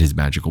and his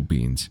magical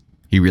beans.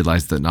 He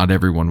realized that not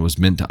everyone was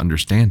meant to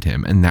understand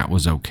him, and that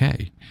was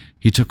okay.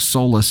 He took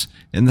solace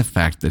in the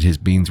fact that his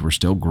beans were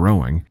still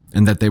growing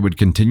and that they would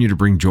continue to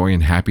bring joy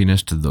and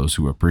happiness to those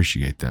who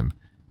appreciate them.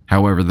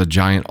 However, the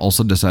giant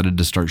also decided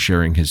to start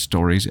sharing his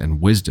stories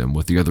and wisdom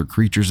with the other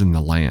creatures in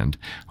the land,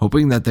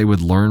 hoping that they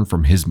would learn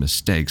from his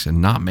mistakes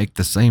and not make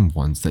the same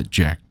ones that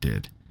Jack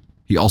did.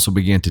 He also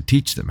began to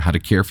teach them how to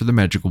care for the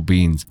magical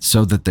beans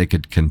so that they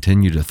could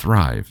continue to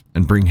thrive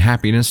and bring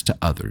happiness to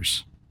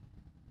others.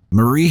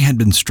 Marie had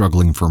been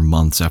struggling for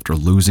months after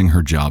losing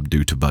her job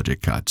due to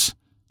budget cuts.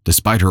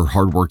 Despite her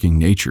hardworking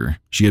nature,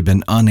 she had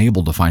been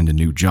unable to find a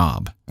new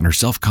job, and her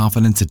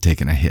self-confidence had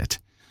taken a hit.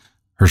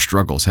 Her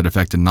struggles had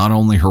affected not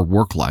only her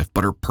work life,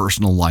 but her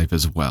personal life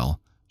as well.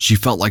 She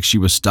felt like she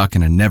was stuck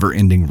in a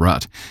never-ending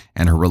rut,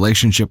 and her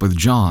relationship with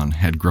John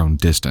had grown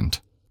distant.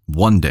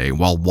 One day,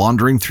 while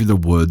wandering through the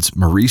woods,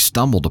 Marie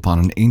stumbled upon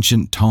an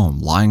ancient tome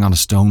lying on a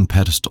stone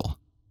pedestal.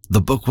 The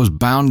book was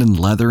bound in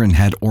leather and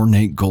had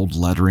ornate gold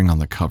lettering on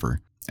the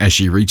cover. As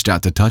she reached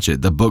out to touch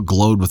it, the book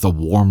glowed with a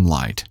warm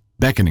light,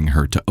 beckoning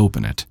her to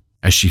open it.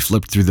 As she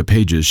flipped through the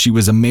pages, she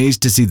was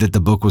amazed to see that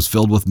the book was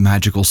filled with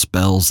magical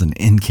spells and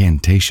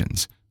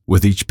incantations.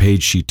 With each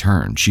page she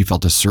turned, she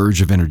felt a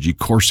surge of energy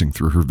coursing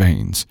through her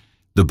veins.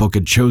 The book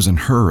had chosen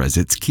her as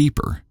its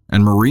keeper,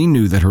 and Marie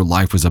knew that her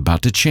life was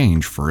about to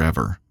change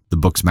forever. The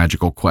book's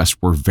magical quests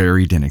were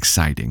varied and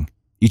exciting,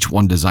 each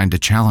one designed to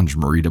challenge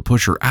Marie to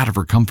push her out of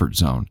her comfort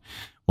zone.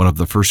 One of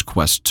the first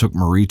quests took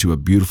Marie to a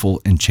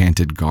beautiful,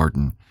 enchanted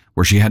garden,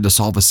 where she had to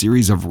solve a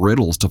series of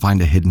riddles to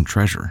find a hidden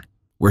treasure,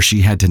 where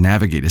she had to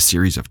navigate a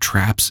series of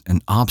traps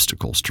and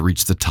obstacles to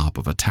reach the top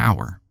of a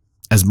tower.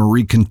 As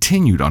Marie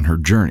continued on her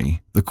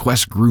journey, the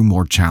quest grew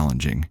more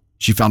challenging.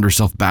 She found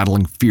herself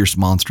battling fierce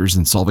monsters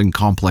and solving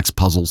complex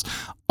puzzles,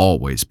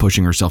 always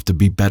pushing herself to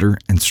be better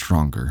and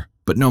stronger.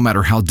 But no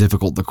matter how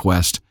difficult the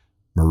quest,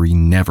 Marie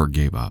never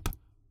gave up.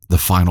 The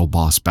final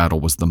boss battle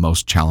was the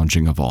most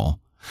challenging of all.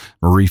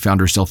 Marie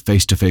found herself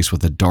face to face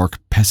with a dark,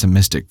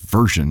 pessimistic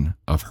version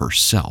of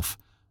herself,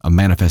 a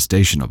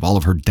manifestation of all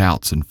of her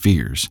doubts and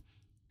fears.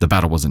 The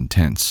battle was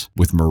intense,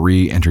 with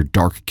Marie and her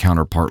dark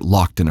counterpart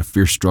locked in a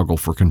fierce struggle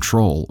for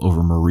control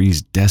over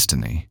Marie's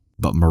destiny.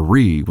 But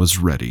Marie was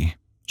ready.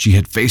 She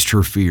had faced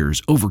her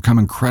fears, overcome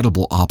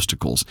incredible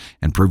obstacles,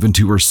 and proven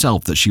to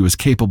herself that she was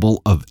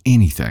capable of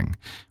anything.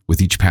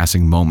 With each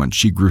passing moment,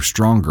 she grew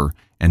stronger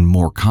and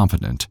more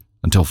confident,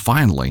 until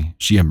finally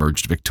she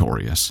emerged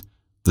victorious.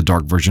 The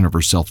dark version of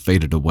herself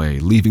faded away,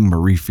 leaving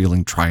Marie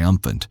feeling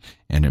triumphant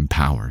and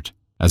empowered.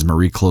 As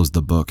Marie closed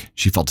the book,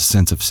 she felt a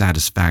sense of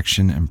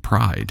satisfaction and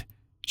pride.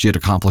 She had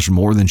accomplished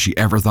more than she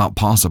ever thought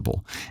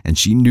possible, and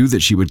she knew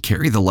that she would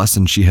carry the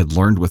lessons she had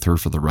learned with her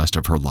for the rest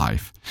of her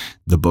life.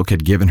 The book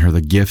had given her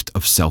the gift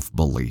of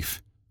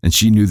self-belief, and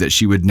she knew that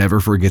she would never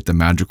forget the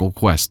magical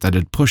quest that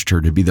had pushed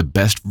her to be the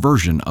best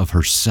version of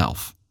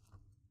herself.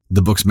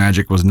 The book's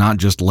magic was not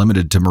just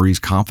limited to Marie's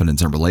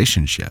confidence and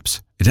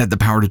relationships. It had the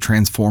power to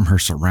transform her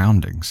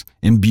surroundings,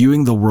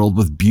 imbuing the world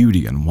with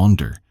beauty and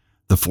wonder.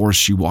 The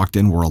forests she walked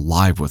in were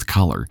alive with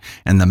color,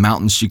 and the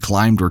mountains she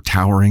climbed were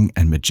towering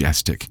and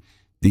majestic.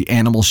 The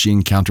animals she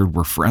encountered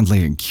were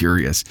friendly and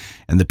curious,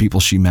 and the people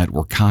she met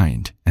were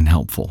kind and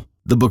helpful.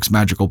 The book's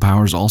magical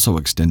powers also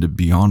extended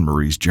beyond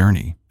Marie's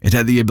journey. It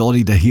had the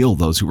ability to heal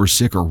those who were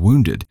sick or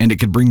wounded, and it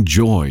could bring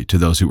joy to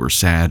those who were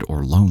sad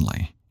or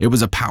lonely. It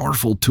was a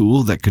powerful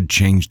tool that could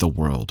change the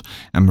world,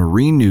 and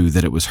Marie knew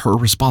that it was her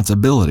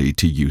responsibility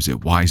to use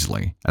it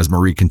wisely. As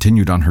Marie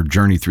continued on her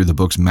journey through the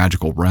book's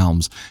magical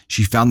realms,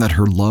 she found that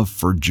her love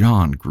for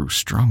John grew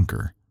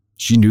stronger.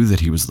 She knew that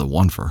he was the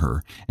one for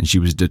her, and she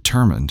was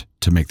determined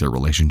to make their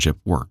relationship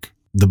work.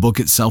 The book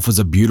itself was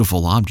a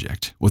beautiful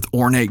object, with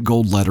ornate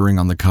gold lettering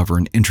on the cover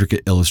and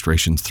intricate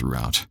illustrations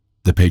throughout.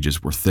 The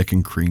pages were thick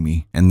and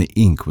creamy, and the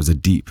ink was a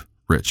deep,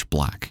 rich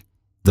black.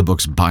 The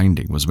book's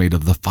binding was made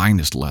of the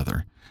finest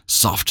leather,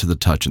 soft to the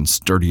touch and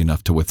sturdy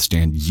enough to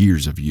withstand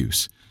years of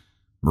use.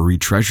 Marie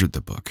treasured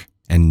the book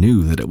and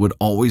knew that it would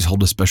always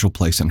hold a special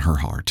place in her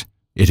heart.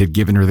 It had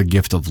given her the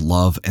gift of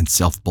love and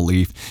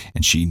self-belief,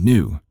 and she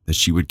knew that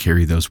she would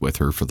carry those with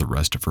her for the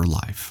rest of her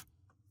life.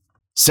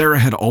 Sarah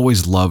had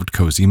always loved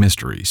cozy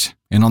mysteries,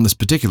 and on this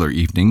particular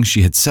evening,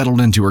 she had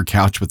settled into her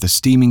couch with a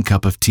steaming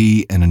cup of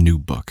tea and a new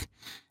book.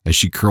 As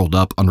she curled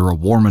up under a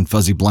warm and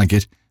fuzzy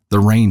blanket, the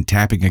rain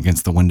tapping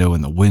against the window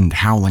and the wind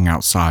howling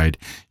outside,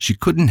 she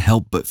couldn't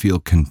help but feel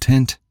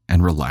content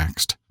and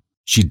relaxed.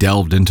 She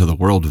delved into the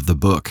world of the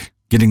book,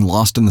 getting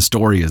lost in the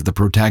story as the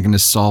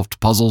protagonist solved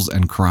puzzles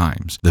and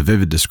crimes. The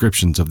vivid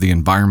descriptions of the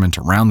environment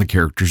around the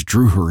characters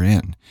drew her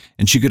in,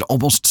 and she could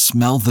almost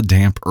smell the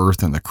damp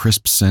earth and the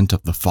crisp scent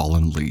of the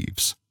fallen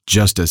leaves.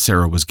 Just as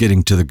Sarah was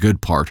getting to the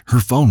good part, her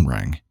phone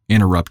rang,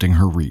 interrupting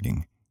her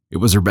reading. It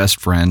was her best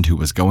friend who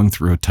was going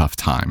through a tough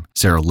time.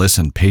 Sarah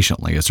listened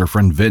patiently as her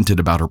friend vented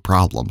about her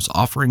problems,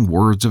 offering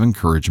words of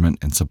encouragement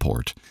and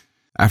support.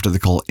 After the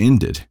call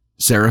ended,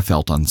 Sarah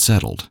felt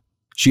unsettled.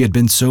 She had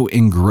been so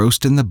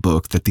engrossed in the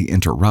book that the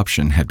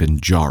interruption had been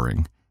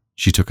jarring.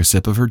 She took a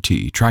sip of her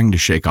tea, trying to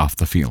shake off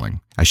the feeling.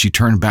 As she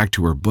turned back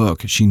to her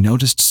book, she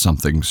noticed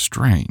something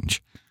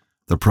strange.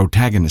 The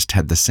protagonist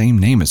had the same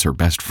name as her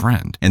best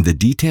friend, and the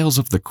details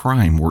of the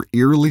crime were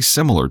eerily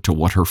similar to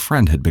what her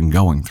friend had been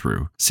going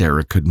through.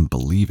 Sarah couldn't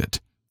believe it.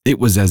 It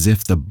was as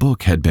if the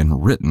book had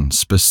been written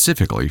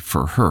specifically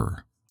for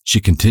her. She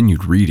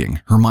continued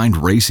reading, her mind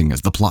racing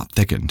as the plot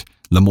thickened.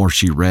 The more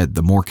she read,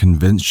 the more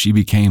convinced she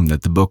became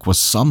that the book was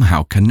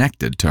somehow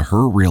connected to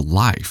her real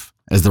life.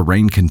 As the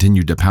rain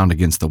continued to pound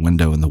against the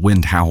window and the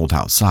wind howled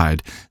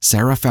outside,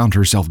 Sarah found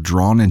herself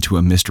drawn into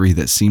a mystery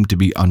that seemed to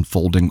be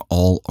unfolding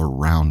all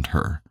around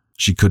her.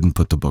 She couldn't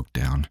put the book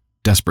down,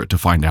 desperate to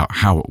find out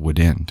how it would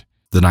end.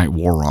 The night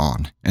wore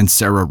on, and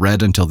Sarah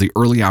read until the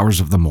early hours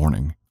of the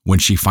morning. When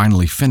she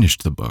finally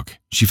finished the book,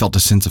 she felt a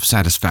sense of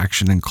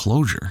satisfaction and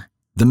closure.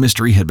 The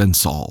mystery had been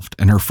solved,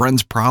 and her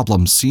friend's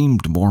problems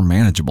seemed more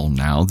manageable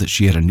now that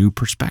she had a new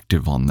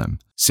perspective on them.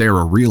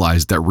 Sarah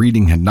realized that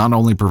reading had not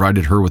only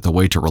provided her with a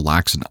way to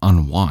relax and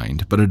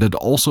unwind, but it had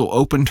also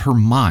opened her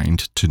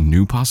mind to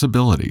new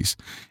possibilities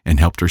and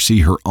helped her see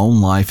her own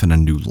life in a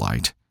new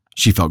light.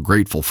 She felt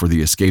grateful for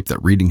the escape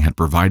that reading had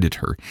provided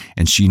her,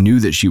 and she knew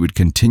that she would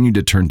continue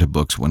to turn to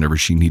books whenever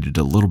she needed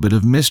a little bit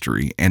of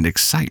mystery and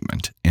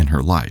excitement in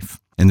her life.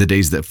 In the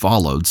days that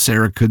followed,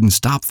 Sarah couldn't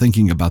stop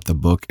thinking about the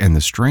book and the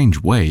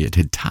strange way it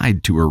had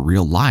tied to her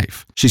real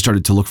life. She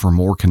started to look for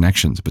more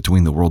connections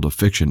between the world of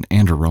fiction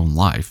and her own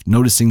life,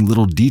 noticing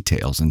little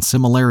details and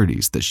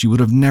similarities that she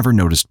would have never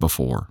noticed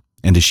before.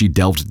 And as she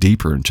delved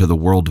deeper into the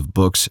world of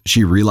books,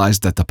 she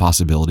realized that the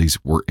possibilities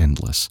were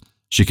endless.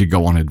 She could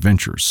go on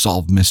adventures,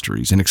 solve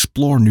mysteries, and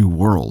explore new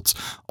worlds,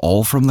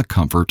 all from the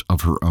comfort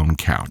of her own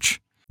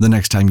couch. The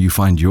next time you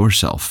find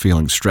yourself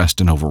feeling stressed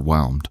and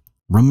overwhelmed,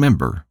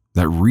 remember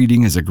that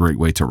reading is a great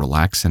way to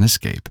relax and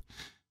escape.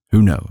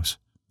 Who knows?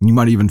 You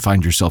might even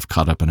find yourself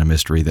caught up in a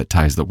mystery that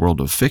ties the world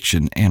of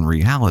fiction and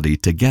reality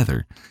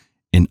together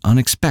in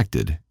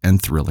unexpected and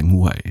thrilling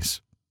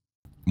ways.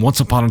 Once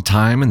upon a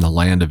time in the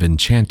land of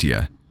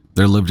Enchantia,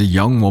 there lived a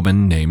young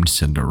woman named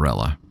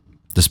Cinderella.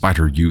 Despite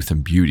her youth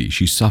and beauty,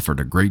 she suffered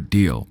a great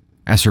deal,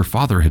 as her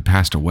father had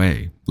passed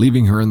away,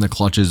 leaving her in the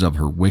clutches of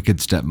her wicked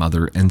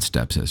stepmother and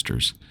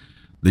stepsisters.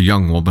 The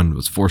young woman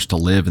was forced to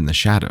live in the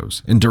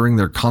shadows, enduring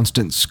their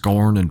constant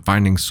scorn and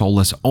finding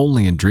solace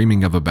only in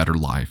dreaming of a better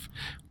life,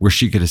 where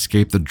she could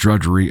escape the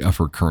drudgery of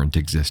her current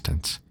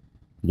existence.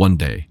 One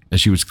day, as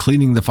she was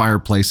cleaning the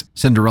fireplace,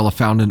 Cinderella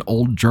found an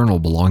old journal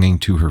belonging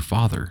to her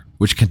father,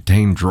 which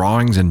contained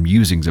drawings and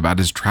musings about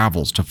his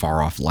travels to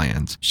far-off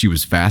lands. She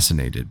was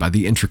fascinated by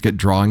the intricate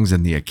drawings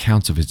and the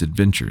accounts of his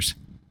adventures.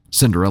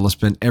 Cinderella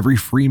spent every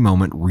free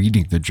moment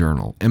reading the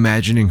journal,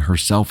 imagining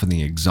herself in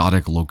the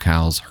exotic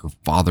locales her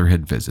father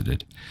had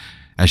visited.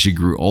 As she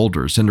grew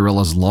older,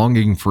 Cinderella's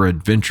longing for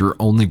adventure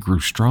only grew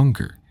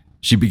stronger.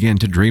 She began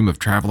to dream of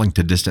traveling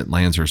to distant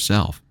lands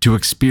herself, to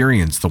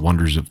experience the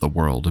wonders of the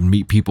world and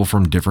meet people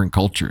from different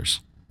cultures.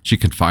 She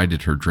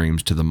confided her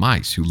dreams to the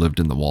mice who lived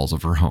in the walls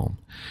of her home,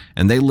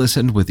 and they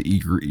listened with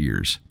eager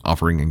ears,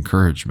 offering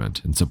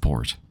encouragement and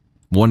support.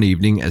 One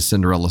evening, as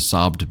Cinderella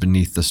sobbed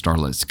beneath the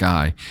starlit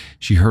sky,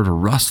 she heard a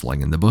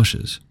rustling in the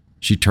bushes.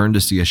 She turned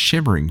to see a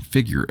shimmering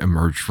figure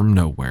emerge from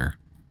nowhere.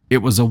 It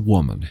was a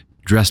woman,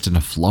 dressed in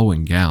a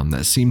flowing gown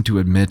that seemed to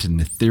emit an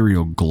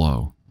ethereal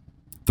glow.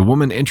 The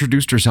woman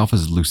introduced herself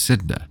as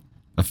Lucinda,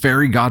 a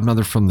fairy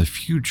godmother from the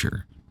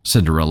future.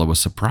 Cinderella was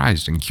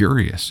surprised and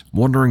curious,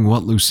 wondering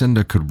what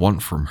Lucinda could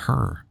want from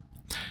her.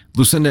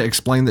 Lucinda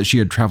explained that she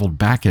had traveled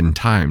back in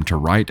time to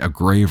right a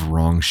grave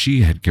wrong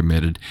she had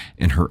committed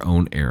in her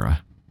own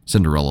era.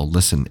 Cinderella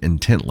listened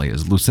intently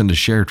as Lucinda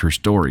shared her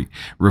story,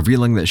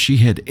 revealing that she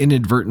had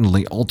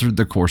inadvertently altered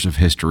the course of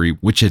history,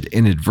 which had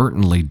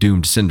inadvertently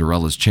doomed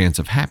Cinderella's chance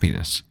of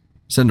happiness.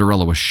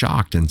 Cinderella was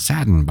shocked and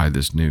saddened by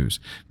this news,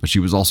 but she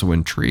was also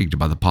intrigued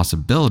by the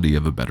possibility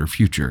of a better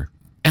future.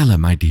 "Ella,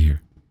 my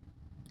dear,"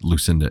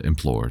 Lucinda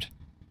implored,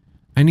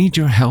 "I need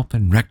your help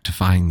in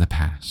rectifying the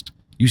past.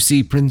 You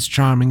see, Prince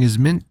Charming is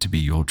meant to be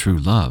your true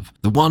love,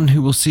 the one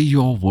who will see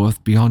your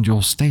worth beyond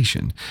your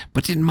station,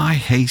 but in my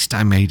haste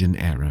I made an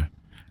error,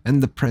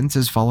 and the prince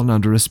has fallen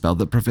under a spell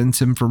that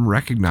prevents him from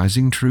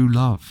recognizing true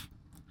love."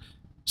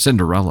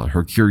 Cinderella,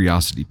 her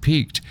curiosity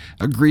piqued,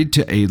 agreed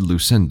to aid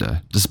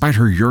Lucinda, despite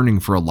her yearning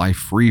for a life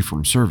free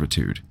from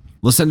servitude.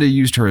 Lucinda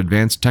used her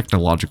advanced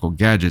technological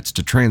gadgets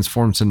to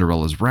transform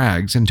Cinderella's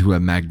rags into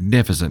a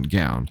magnificent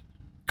gown,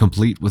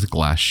 complete with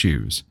glass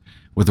shoes.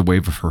 With a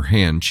wave of her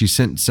hand, she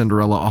sent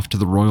Cinderella off to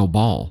the royal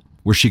ball,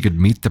 where she could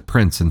meet the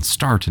prince and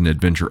start an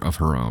adventure of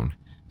her own.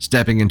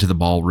 Stepping into the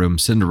ballroom,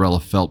 Cinderella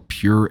felt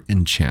pure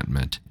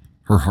enchantment.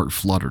 Her heart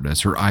fluttered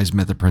as her eyes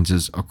met the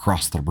prince's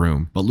across the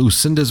room, but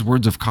Lucinda's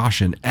words of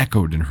caution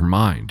echoed in her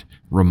mind,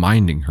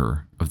 reminding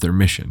her of their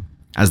mission.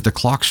 As the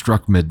clock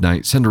struck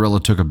midnight,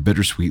 Cinderella took a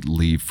bittersweet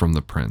leave from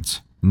the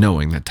prince,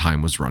 knowing that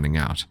time was running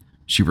out.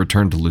 She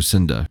returned to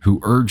Lucinda,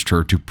 who urged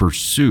her to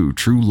pursue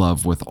true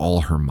love with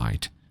all her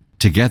might.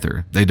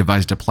 Together, they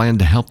devised a plan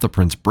to help the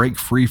prince break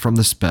free from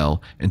the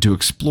spell and to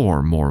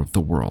explore more of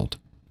the world.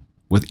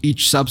 With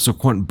each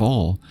subsequent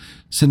ball,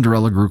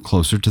 Cinderella grew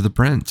closer to the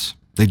prince.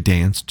 They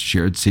danced,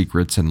 shared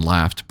secrets, and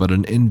laughed, but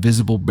an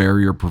invisible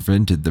barrier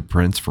prevented the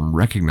prince from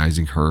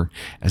recognizing her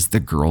as the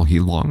girl he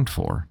longed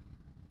for.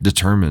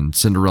 Determined,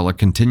 Cinderella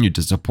continued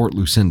to support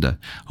Lucinda,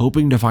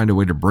 hoping to find a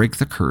way to break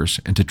the curse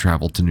and to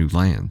travel to new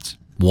lands.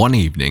 One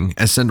evening,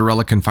 as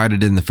Cinderella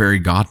confided in the fairy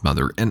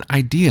godmother, an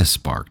idea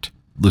sparked.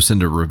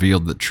 Lucinda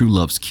revealed that true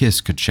love's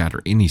kiss could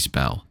shatter any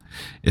spell.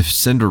 If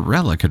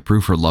Cinderella could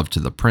prove her love to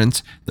the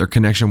prince, their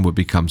connection would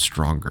become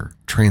stronger,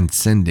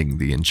 transcending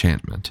the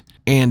enchantment.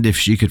 And if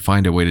she could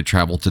find a way to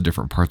travel to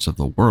different parts of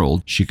the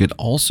world, she could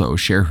also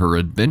share her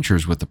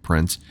adventures with the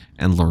prince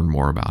and learn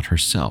more about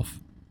herself.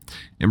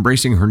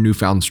 Embracing her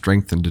newfound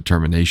strength and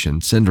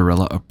determination,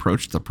 Cinderella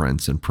approached the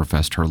prince and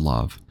professed her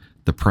love.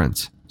 The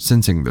prince,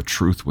 sensing the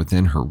truth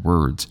within her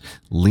words,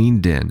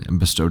 leaned in and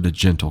bestowed a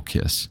gentle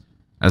kiss.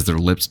 As their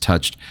lips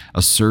touched,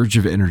 a surge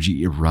of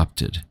energy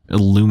erupted,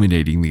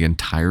 illuminating the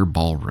entire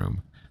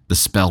ballroom. The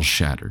spell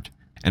shattered,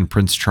 and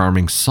Prince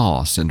Charming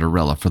saw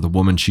Cinderella for the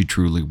woman she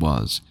truly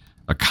was,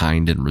 a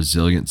kind and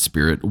resilient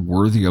spirit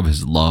worthy of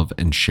his love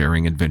and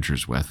sharing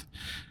adventures with.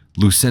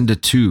 Lucinda,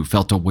 too,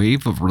 felt a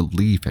wave of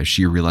relief as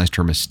she realized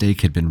her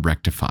mistake had been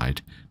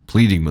rectified.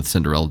 Pleading with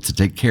Cinderella to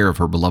take care of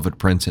her beloved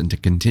prince and to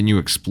continue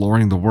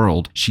exploring the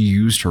world, she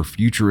used her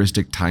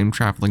futuristic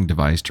time-traveling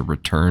device to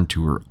return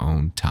to her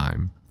own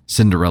time.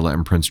 Cinderella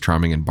and Prince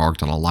Charming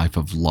embarked on a life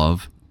of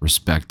love,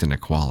 respect, and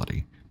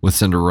equality, with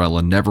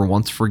Cinderella never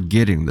once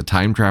forgetting the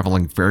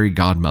time-traveling fairy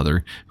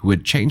godmother who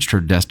had changed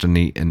her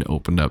destiny and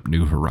opened up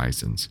new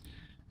horizons.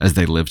 As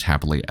they lived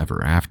happily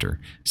ever after,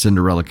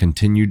 Cinderella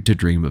continued to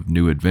dream of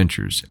new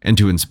adventures and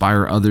to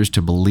inspire others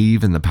to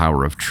believe in the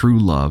power of true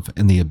love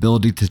and the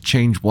ability to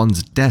change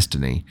one's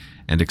destiny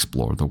and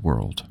explore the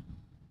world.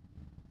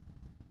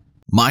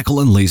 Michael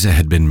and Lisa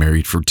had been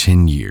married for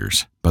 10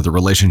 years, but the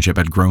relationship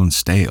had grown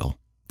stale.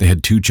 They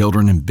had 2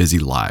 children and busy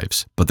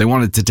lives, but they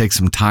wanted to take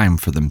some time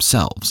for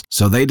themselves,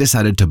 so they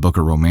decided to book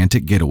a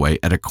romantic getaway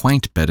at a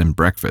quaint bed and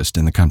breakfast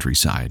in the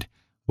countryside.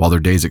 While their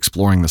days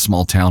exploring the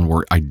small town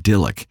were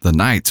idyllic, the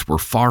nights were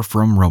far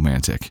from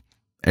romantic.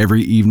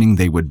 Every evening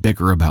they would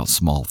bicker about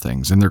small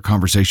things, and their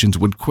conversations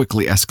would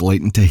quickly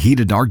escalate into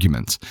heated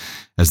arguments.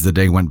 As the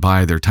day went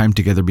by, their time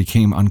together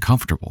became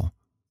uncomfortable,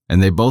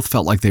 and they both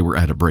felt like they were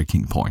at a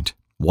breaking point.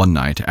 One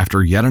night,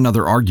 after yet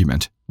another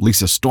argument,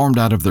 Lisa stormed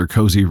out of their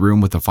cozy room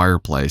with a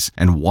fireplace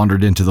and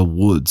wandered into the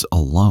woods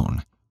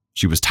alone.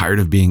 She was tired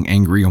of being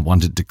angry and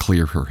wanted to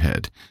clear her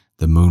head.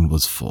 The moon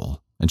was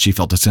full, and she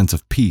felt a sense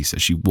of peace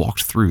as she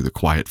walked through the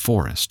quiet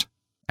forest.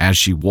 As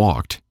she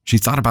walked, she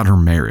thought about her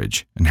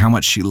marriage and how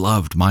much she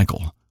loved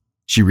Michael.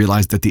 She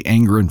realized that the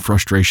anger and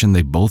frustration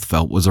they both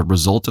felt was a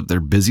result of their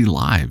busy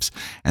lives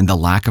and the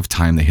lack of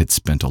time they had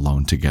spent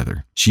alone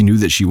together. She knew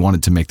that she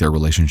wanted to make their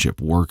relationship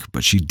work,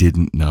 but she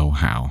didn't know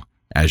how.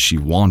 As she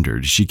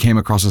wandered, she came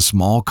across a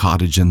small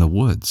cottage in the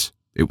woods.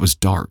 It was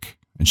dark,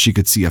 and she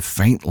could see a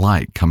faint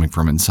light coming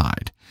from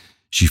inside.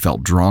 She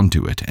felt drawn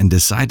to it and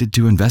decided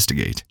to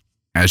investigate.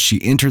 As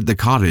she entered the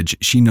cottage,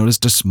 she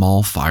noticed a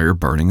small fire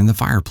burning in the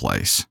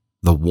fireplace.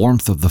 The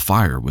warmth of the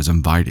fire was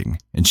inviting,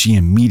 and she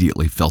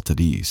immediately felt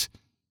at ease.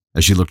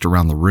 As she looked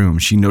around the room,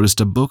 she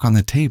noticed a book on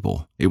the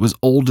table. It was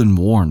old and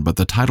worn, but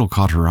the title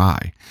caught her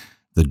eye,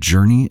 The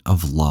Journey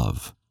of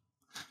Love.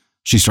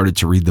 She started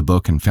to read the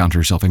book and found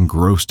herself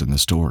engrossed in the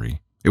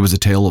story. It was a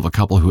tale of a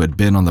couple who had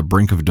been on the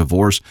brink of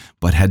divorce,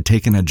 but had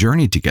taken a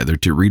journey together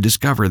to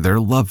rediscover their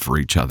love for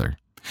each other.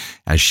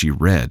 As she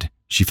read,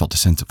 she felt a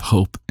sense of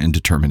hope and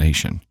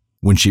determination.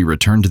 When she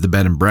returned to the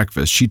bed and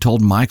breakfast, she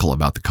told Michael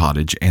about the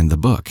cottage and the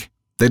book.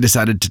 They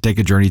decided to take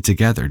a journey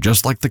together,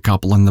 just like the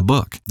couple in the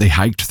book. They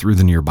hiked through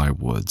the nearby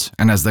woods,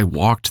 and as they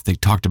walked, they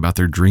talked about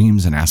their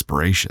dreams and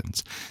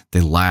aspirations.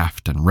 They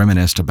laughed and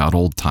reminisced about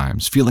old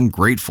times, feeling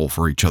grateful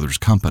for each other's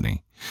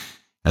company.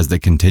 As they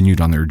continued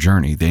on their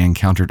journey, they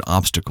encountered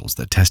obstacles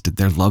that tested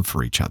their love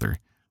for each other.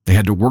 They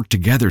had to work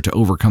together to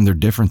overcome their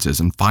differences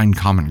and find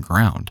common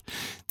ground.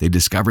 They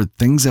discovered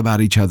things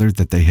about each other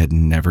that they had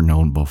never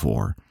known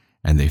before,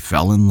 and they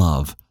fell in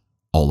love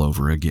all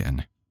over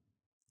again.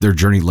 Their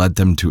journey led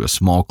them to a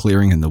small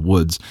clearing in the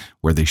woods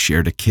where they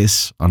shared a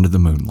kiss under the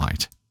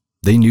moonlight.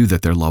 They knew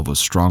that their love was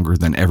stronger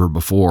than ever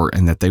before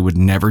and that they would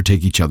never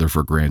take each other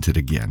for granted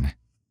again.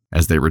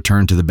 As they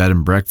returned to the bed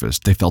and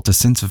breakfast, they felt a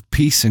sense of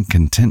peace and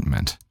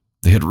contentment.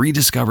 They had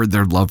rediscovered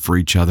their love for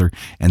each other,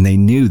 and they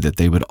knew that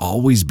they would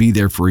always be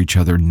there for each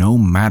other no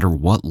matter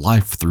what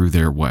life threw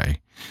their way.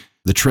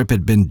 The trip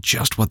had been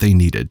just what they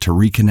needed to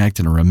reconnect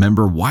and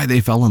remember why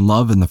they fell in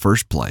love in the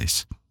first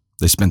place.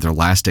 They spent their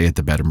last day at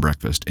the bed and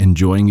breakfast,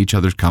 enjoying each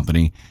other's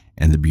company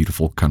and the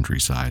beautiful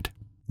countryside.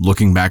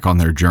 Looking back on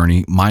their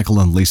journey, Michael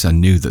and Lisa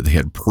knew that they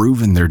had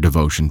proven their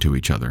devotion to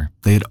each other.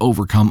 They had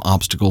overcome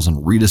obstacles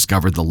and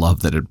rediscovered the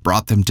love that had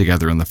brought them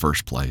together in the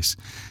first place.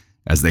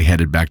 As they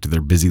headed back to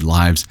their busy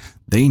lives,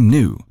 they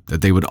knew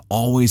that they would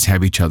always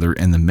have each other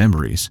in the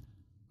memories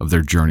of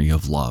their journey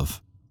of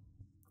love.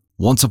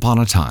 Once upon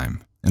a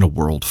time, in a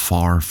world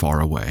far,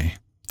 far away,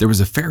 there was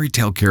a fairy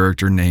tale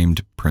character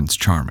named Prince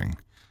Charming.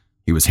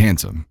 He was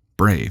handsome,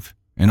 brave,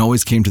 and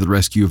always came to the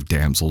rescue of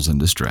damsels in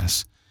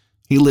distress.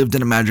 He lived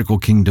in a magical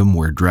kingdom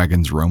where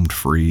dragons roamed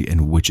free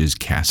and witches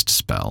cast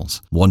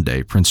spells. One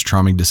day, Prince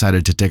Charming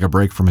decided to take a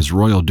break from his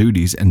royal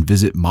duties and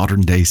visit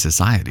modern-day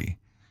society.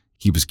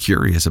 He was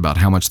curious about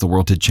how much the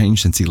world had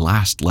changed since he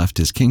last left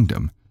his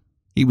kingdom.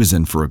 He was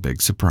in for a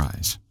big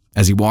surprise.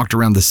 As he walked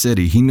around the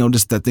city, he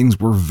noticed that things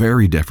were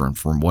very different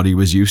from what he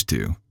was used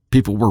to.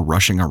 People were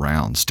rushing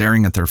around,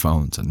 staring at their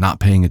phones and not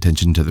paying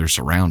attention to their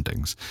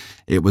surroundings.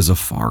 It was a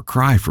far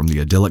cry from the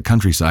idyllic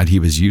countryside he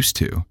was used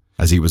to.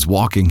 As he was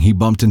walking, he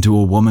bumped into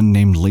a woman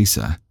named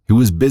Lisa, who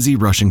was busy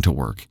rushing to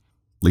work.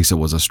 Lisa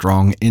was a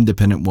strong,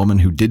 independent woman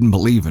who didn't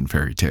believe in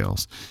fairy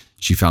tales.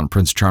 She found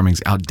Prince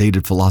Charming's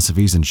outdated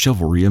philosophies and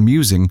chivalry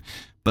amusing,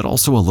 but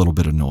also a little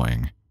bit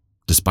annoying.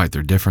 Despite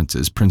their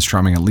differences, Prince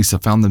Charming and Lisa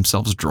found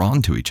themselves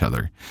drawn to each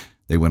other.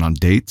 They went on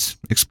dates,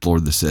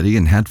 explored the city,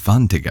 and had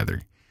fun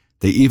together.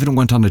 They even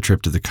went on a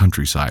trip to the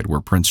countryside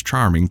where Prince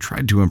Charming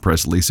tried to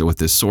impress Lisa with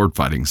his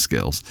sword-fighting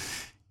skills.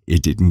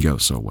 It didn't go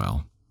so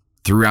well.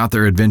 Throughout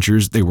their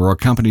adventures, they were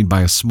accompanied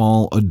by a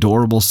small,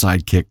 adorable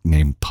sidekick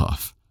named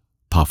Puff.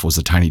 Puff was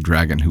a tiny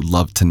dragon who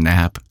loved to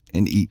nap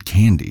and eat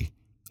candy.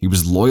 He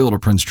was loyal to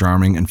Prince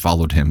Charming and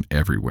followed him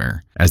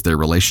everywhere. As their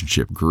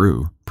relationship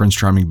grew, Prince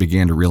Charming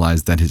began to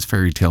realize that his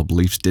fairy tale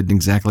beliefs didn't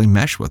exactly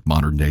mesh with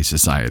modern-day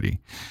society.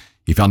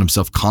 He found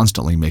himself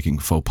constantly making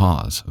faux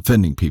pas,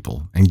 offending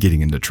people, and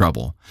getting into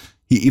trouble.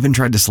 He even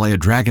tried to slay a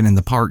dragon in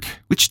the park,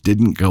 which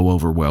didn't go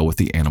over well with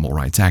the animal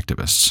rights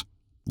activists.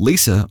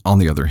 Lisa, on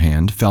the other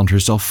hand, found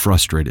herself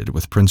frustrated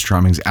with Prince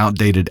Charming's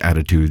outdated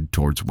attitude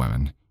towards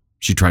women.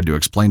 She tried to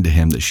explain to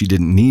him that she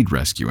didn't need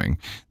rescuing,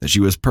 that she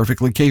was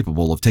perfectly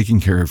capable of taking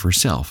care of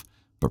herself,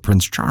 but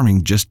Prince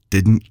Charming just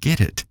didn't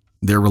get it.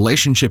 Their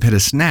relationship hit a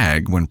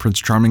snag when Prince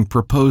Charming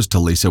proposed to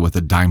Lisa with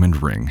a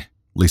diamond ring.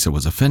 Lisa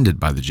was offended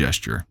by the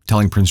gesture,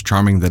 telling Prince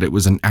Charming that it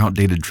was an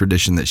outdated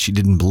tradition that she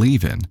didn't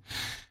believe in.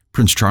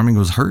 Prince Charming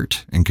was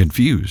hurt and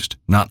confused,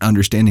 not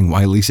understanding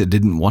why Lisa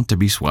didn't want to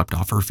be swept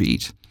off her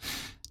feet.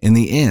 In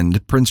the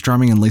end, Prince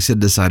Charming and Lisa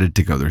decided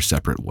to go their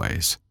separate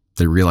ways.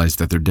 They realized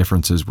that their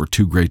differences were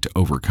too great to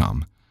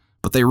overcome,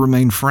 but they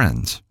remained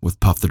friends, with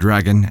Puff the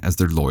Dragon as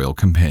their loyal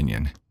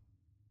companion.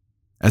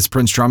 As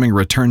Prince Charming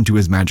returned to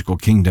his magical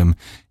kingdom,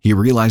 he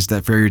realized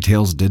that fairy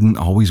tales didn't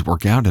always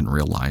work out in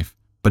real life,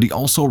 but he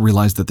also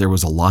realized that there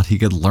was a lot he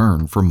could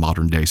learn from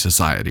modern-day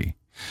society.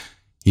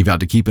 He vowed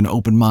to keep an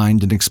open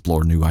mind and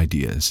explore new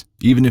ideas,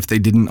 even if they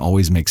didn't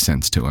always make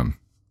sense to him.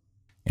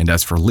 And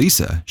as for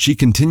Lisa, she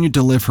continued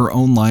to live her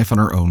own life on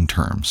her own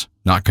terms,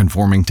 not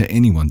conforming to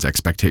anyone's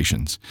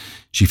expectations.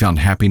 She found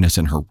happiness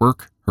in her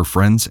work, her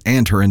friends,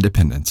 and her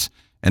independence.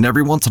 And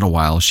every once in a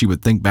while, she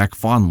would think back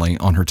fondly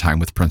on her time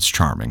with Prince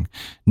Charming,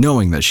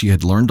 knowing that she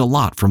had learned a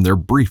lot from their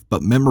brief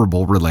but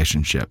memorable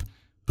relationship.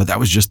 But that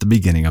was just the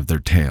beginning of their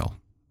tale.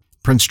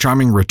 Prince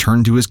Charming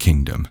returned to his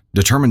kingdom,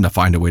 determined to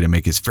find a way to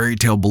make his fairy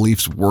tale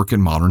beliefs work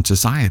in modern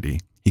society.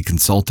 He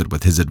consulted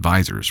with his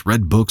advisors,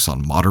 read books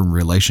on modern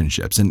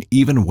relationships, and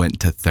even went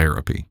to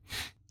therapy.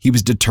 He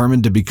was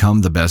determined to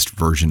become the best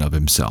version of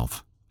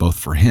himself, both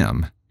for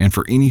him and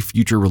for any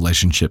future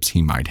relationships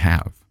he might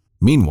have.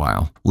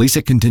 Meanwhile,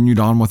 Lisa continued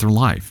on with her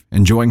life,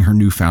 enjoying her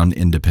newfound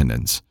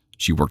independence.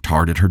 She worked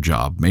hard at her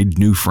job, made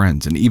new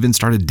friends, and even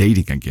started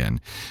dating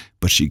again.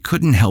 But she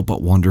couldn't help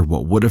but wonder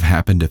what would have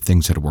happened if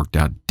things had worked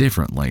out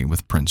differently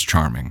with Prince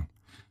Charming.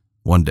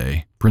 One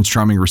day, Prince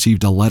Charming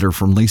received a letter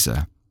from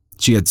Lisa.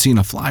 She had seen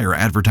a flyer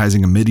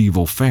advertising a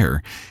medieval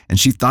fair, and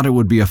she thought it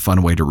would be a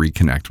fun way to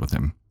reconnect with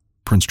him.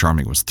 Prince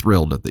Charming was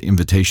thrilled at the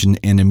invitation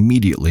and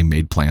immediately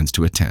made plans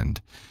to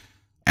attend.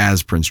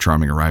 As Prince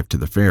Charming arrived to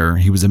the fair,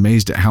 he was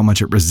amazed at how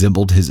much it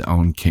resembled his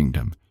own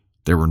kingdom.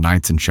 There were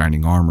knights in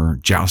shining armor,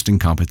 jousting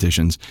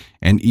competitions,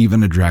 and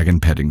even a dragon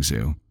petting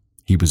zoo.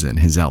 He was in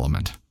his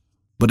element.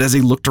 But as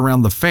he looked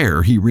around the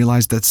fair, he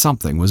realized that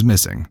something was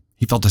missing.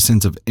 He felt a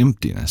sense of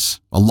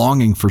emptiness, a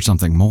longing for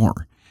something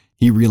more.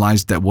 He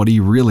realized that what he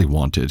really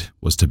wanted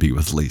was to be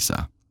with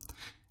Lisa.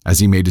 As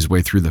he made his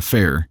way through the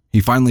fair,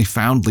 he finally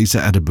found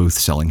Lisa at a booth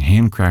selling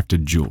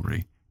handcrafted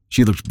jewelry.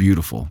 She looked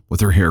beautiful,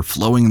 with her hair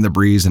flowing in the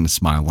breeze and a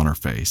smile on her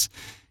face.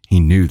 He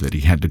knew that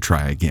he had to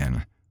try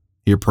again.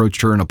 He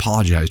approached her and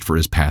apologized for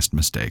his past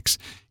mistakes.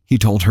 He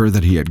told her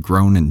that he had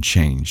grown and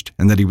changed,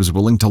 and that he was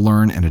willing to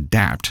learn and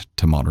adapt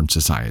to modern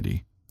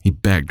society. He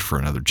begged for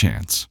another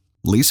chance.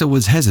 Lisa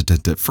was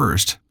hesitant at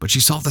first, but she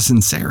saw the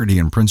sincerity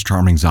in Prince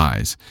Charming's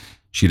eyes.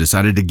 She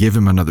decided to give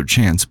him another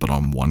chance, but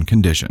on one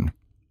condition,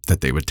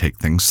 that they would take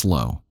things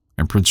slow,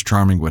 and Prince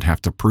Charming would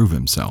have to prove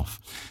himself.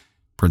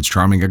 Prince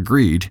Charming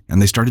agreed,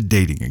 and they started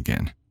dating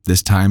again.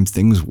 This time,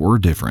 things were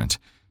different.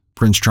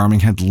 Prince Charming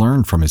had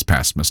learned from his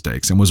past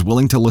mistakes and was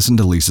willing to listen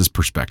to Lisa's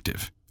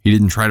perspective. He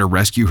didn't try to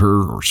rescue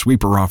her or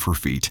sweep her off her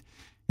feet.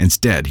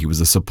 Instead, he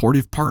was a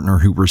supportive partner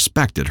who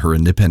respected her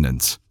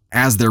independence.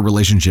 As their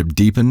relationship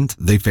deepened,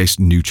 they faced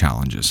new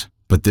challenges,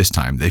 but this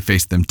time they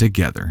faced them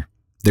together.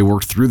 They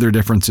worked through their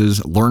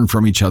differences, learned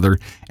from each other,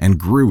 and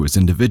grew as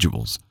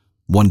individuals.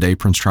 One day,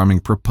 Prince Charming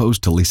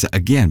proposed to Lisa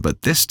again,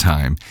 but this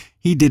time,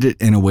 he did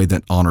it in a way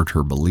that honored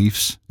her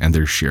beliefs and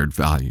their shared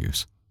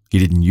values. He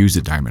didn't use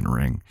a diamond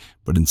ring,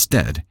 but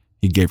instead,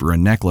 he gave her a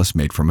necklace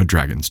made from a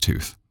dragon's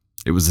tooth.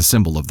 It was a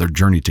symbol of their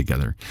journey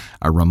together,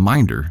 a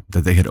reminder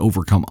that they had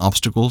overcome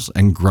obstacles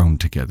and grown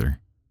together.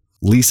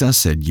 Lisa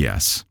said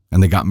yes,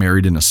 and they got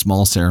married in a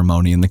small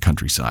ceremony in the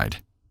countryside.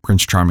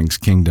 Prince Charming's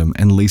kingdom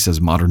and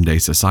Lisa's modern-day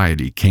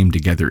society came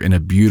together in a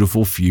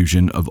beautiful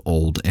fusion of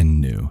old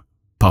and new.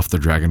 Puff the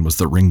dragon was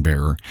the ring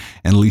bearer,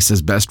 and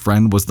Lisa's best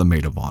friend was the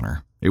maid of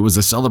honor. It was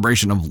a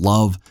celebration of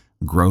love,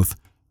 growth,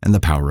 and the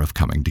power of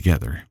coming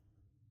together.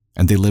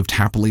 And they lived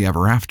happily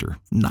ever after,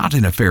 not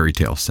in a fairy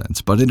tale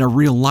sense, but in a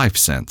real-life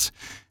sense.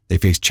 They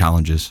faced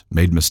challenges,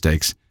 made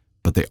mistakes,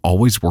 but they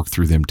always worked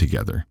through them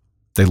together.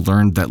 They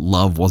learned that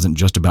love wasn't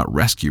just about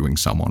rescuing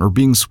someone or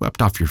being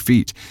swept off your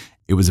feet.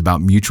 It was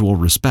about mutual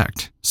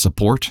respect,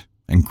 support,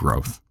 and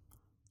growth.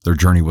 Their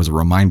journey was a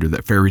reminder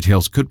that fairy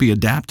tales could be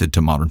adapted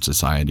to modern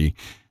society,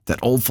 that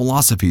old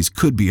philosophies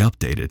could be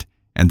updated,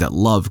 and that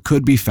love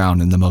could be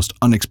found in the most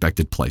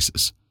unexpected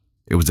places.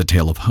 It was a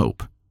tale of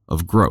hope,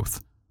 of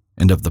growth,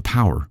 and of the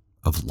power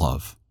of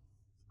love.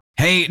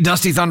 Hey,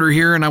 Dusty Thunder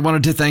here, and I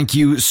wanted to thank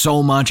you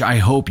so much. I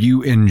hope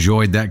you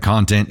enjoyed that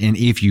content, and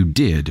if you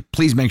did,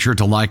 please make sure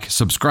to like,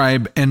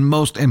 subscribe, and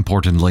most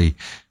importantly,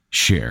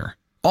 share.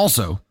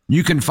 Also,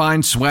 you can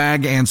find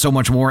swag and so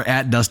much more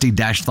at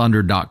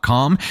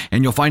dusty-thunder.com,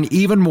 and you'll find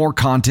even more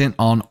content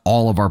on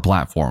all of our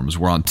platforms.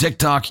 We're on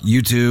TikTok,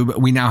 YouTube.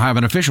 We now have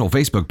an official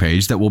Facebook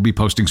page that we'll be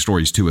posting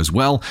stories to as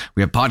well.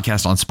 We have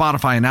podcasts on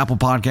Spotify and Apple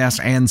Podcasts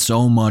and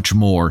so much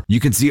more. You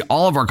can see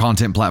all of our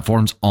content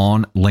platforms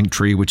on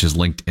Linktree, which is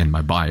linked in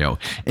my bio.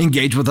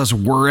 Engage with us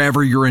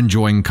wherever you're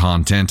enjoying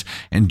content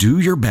and do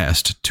your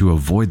best to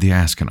avoid the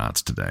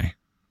Askonauts today.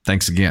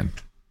 Thanks again.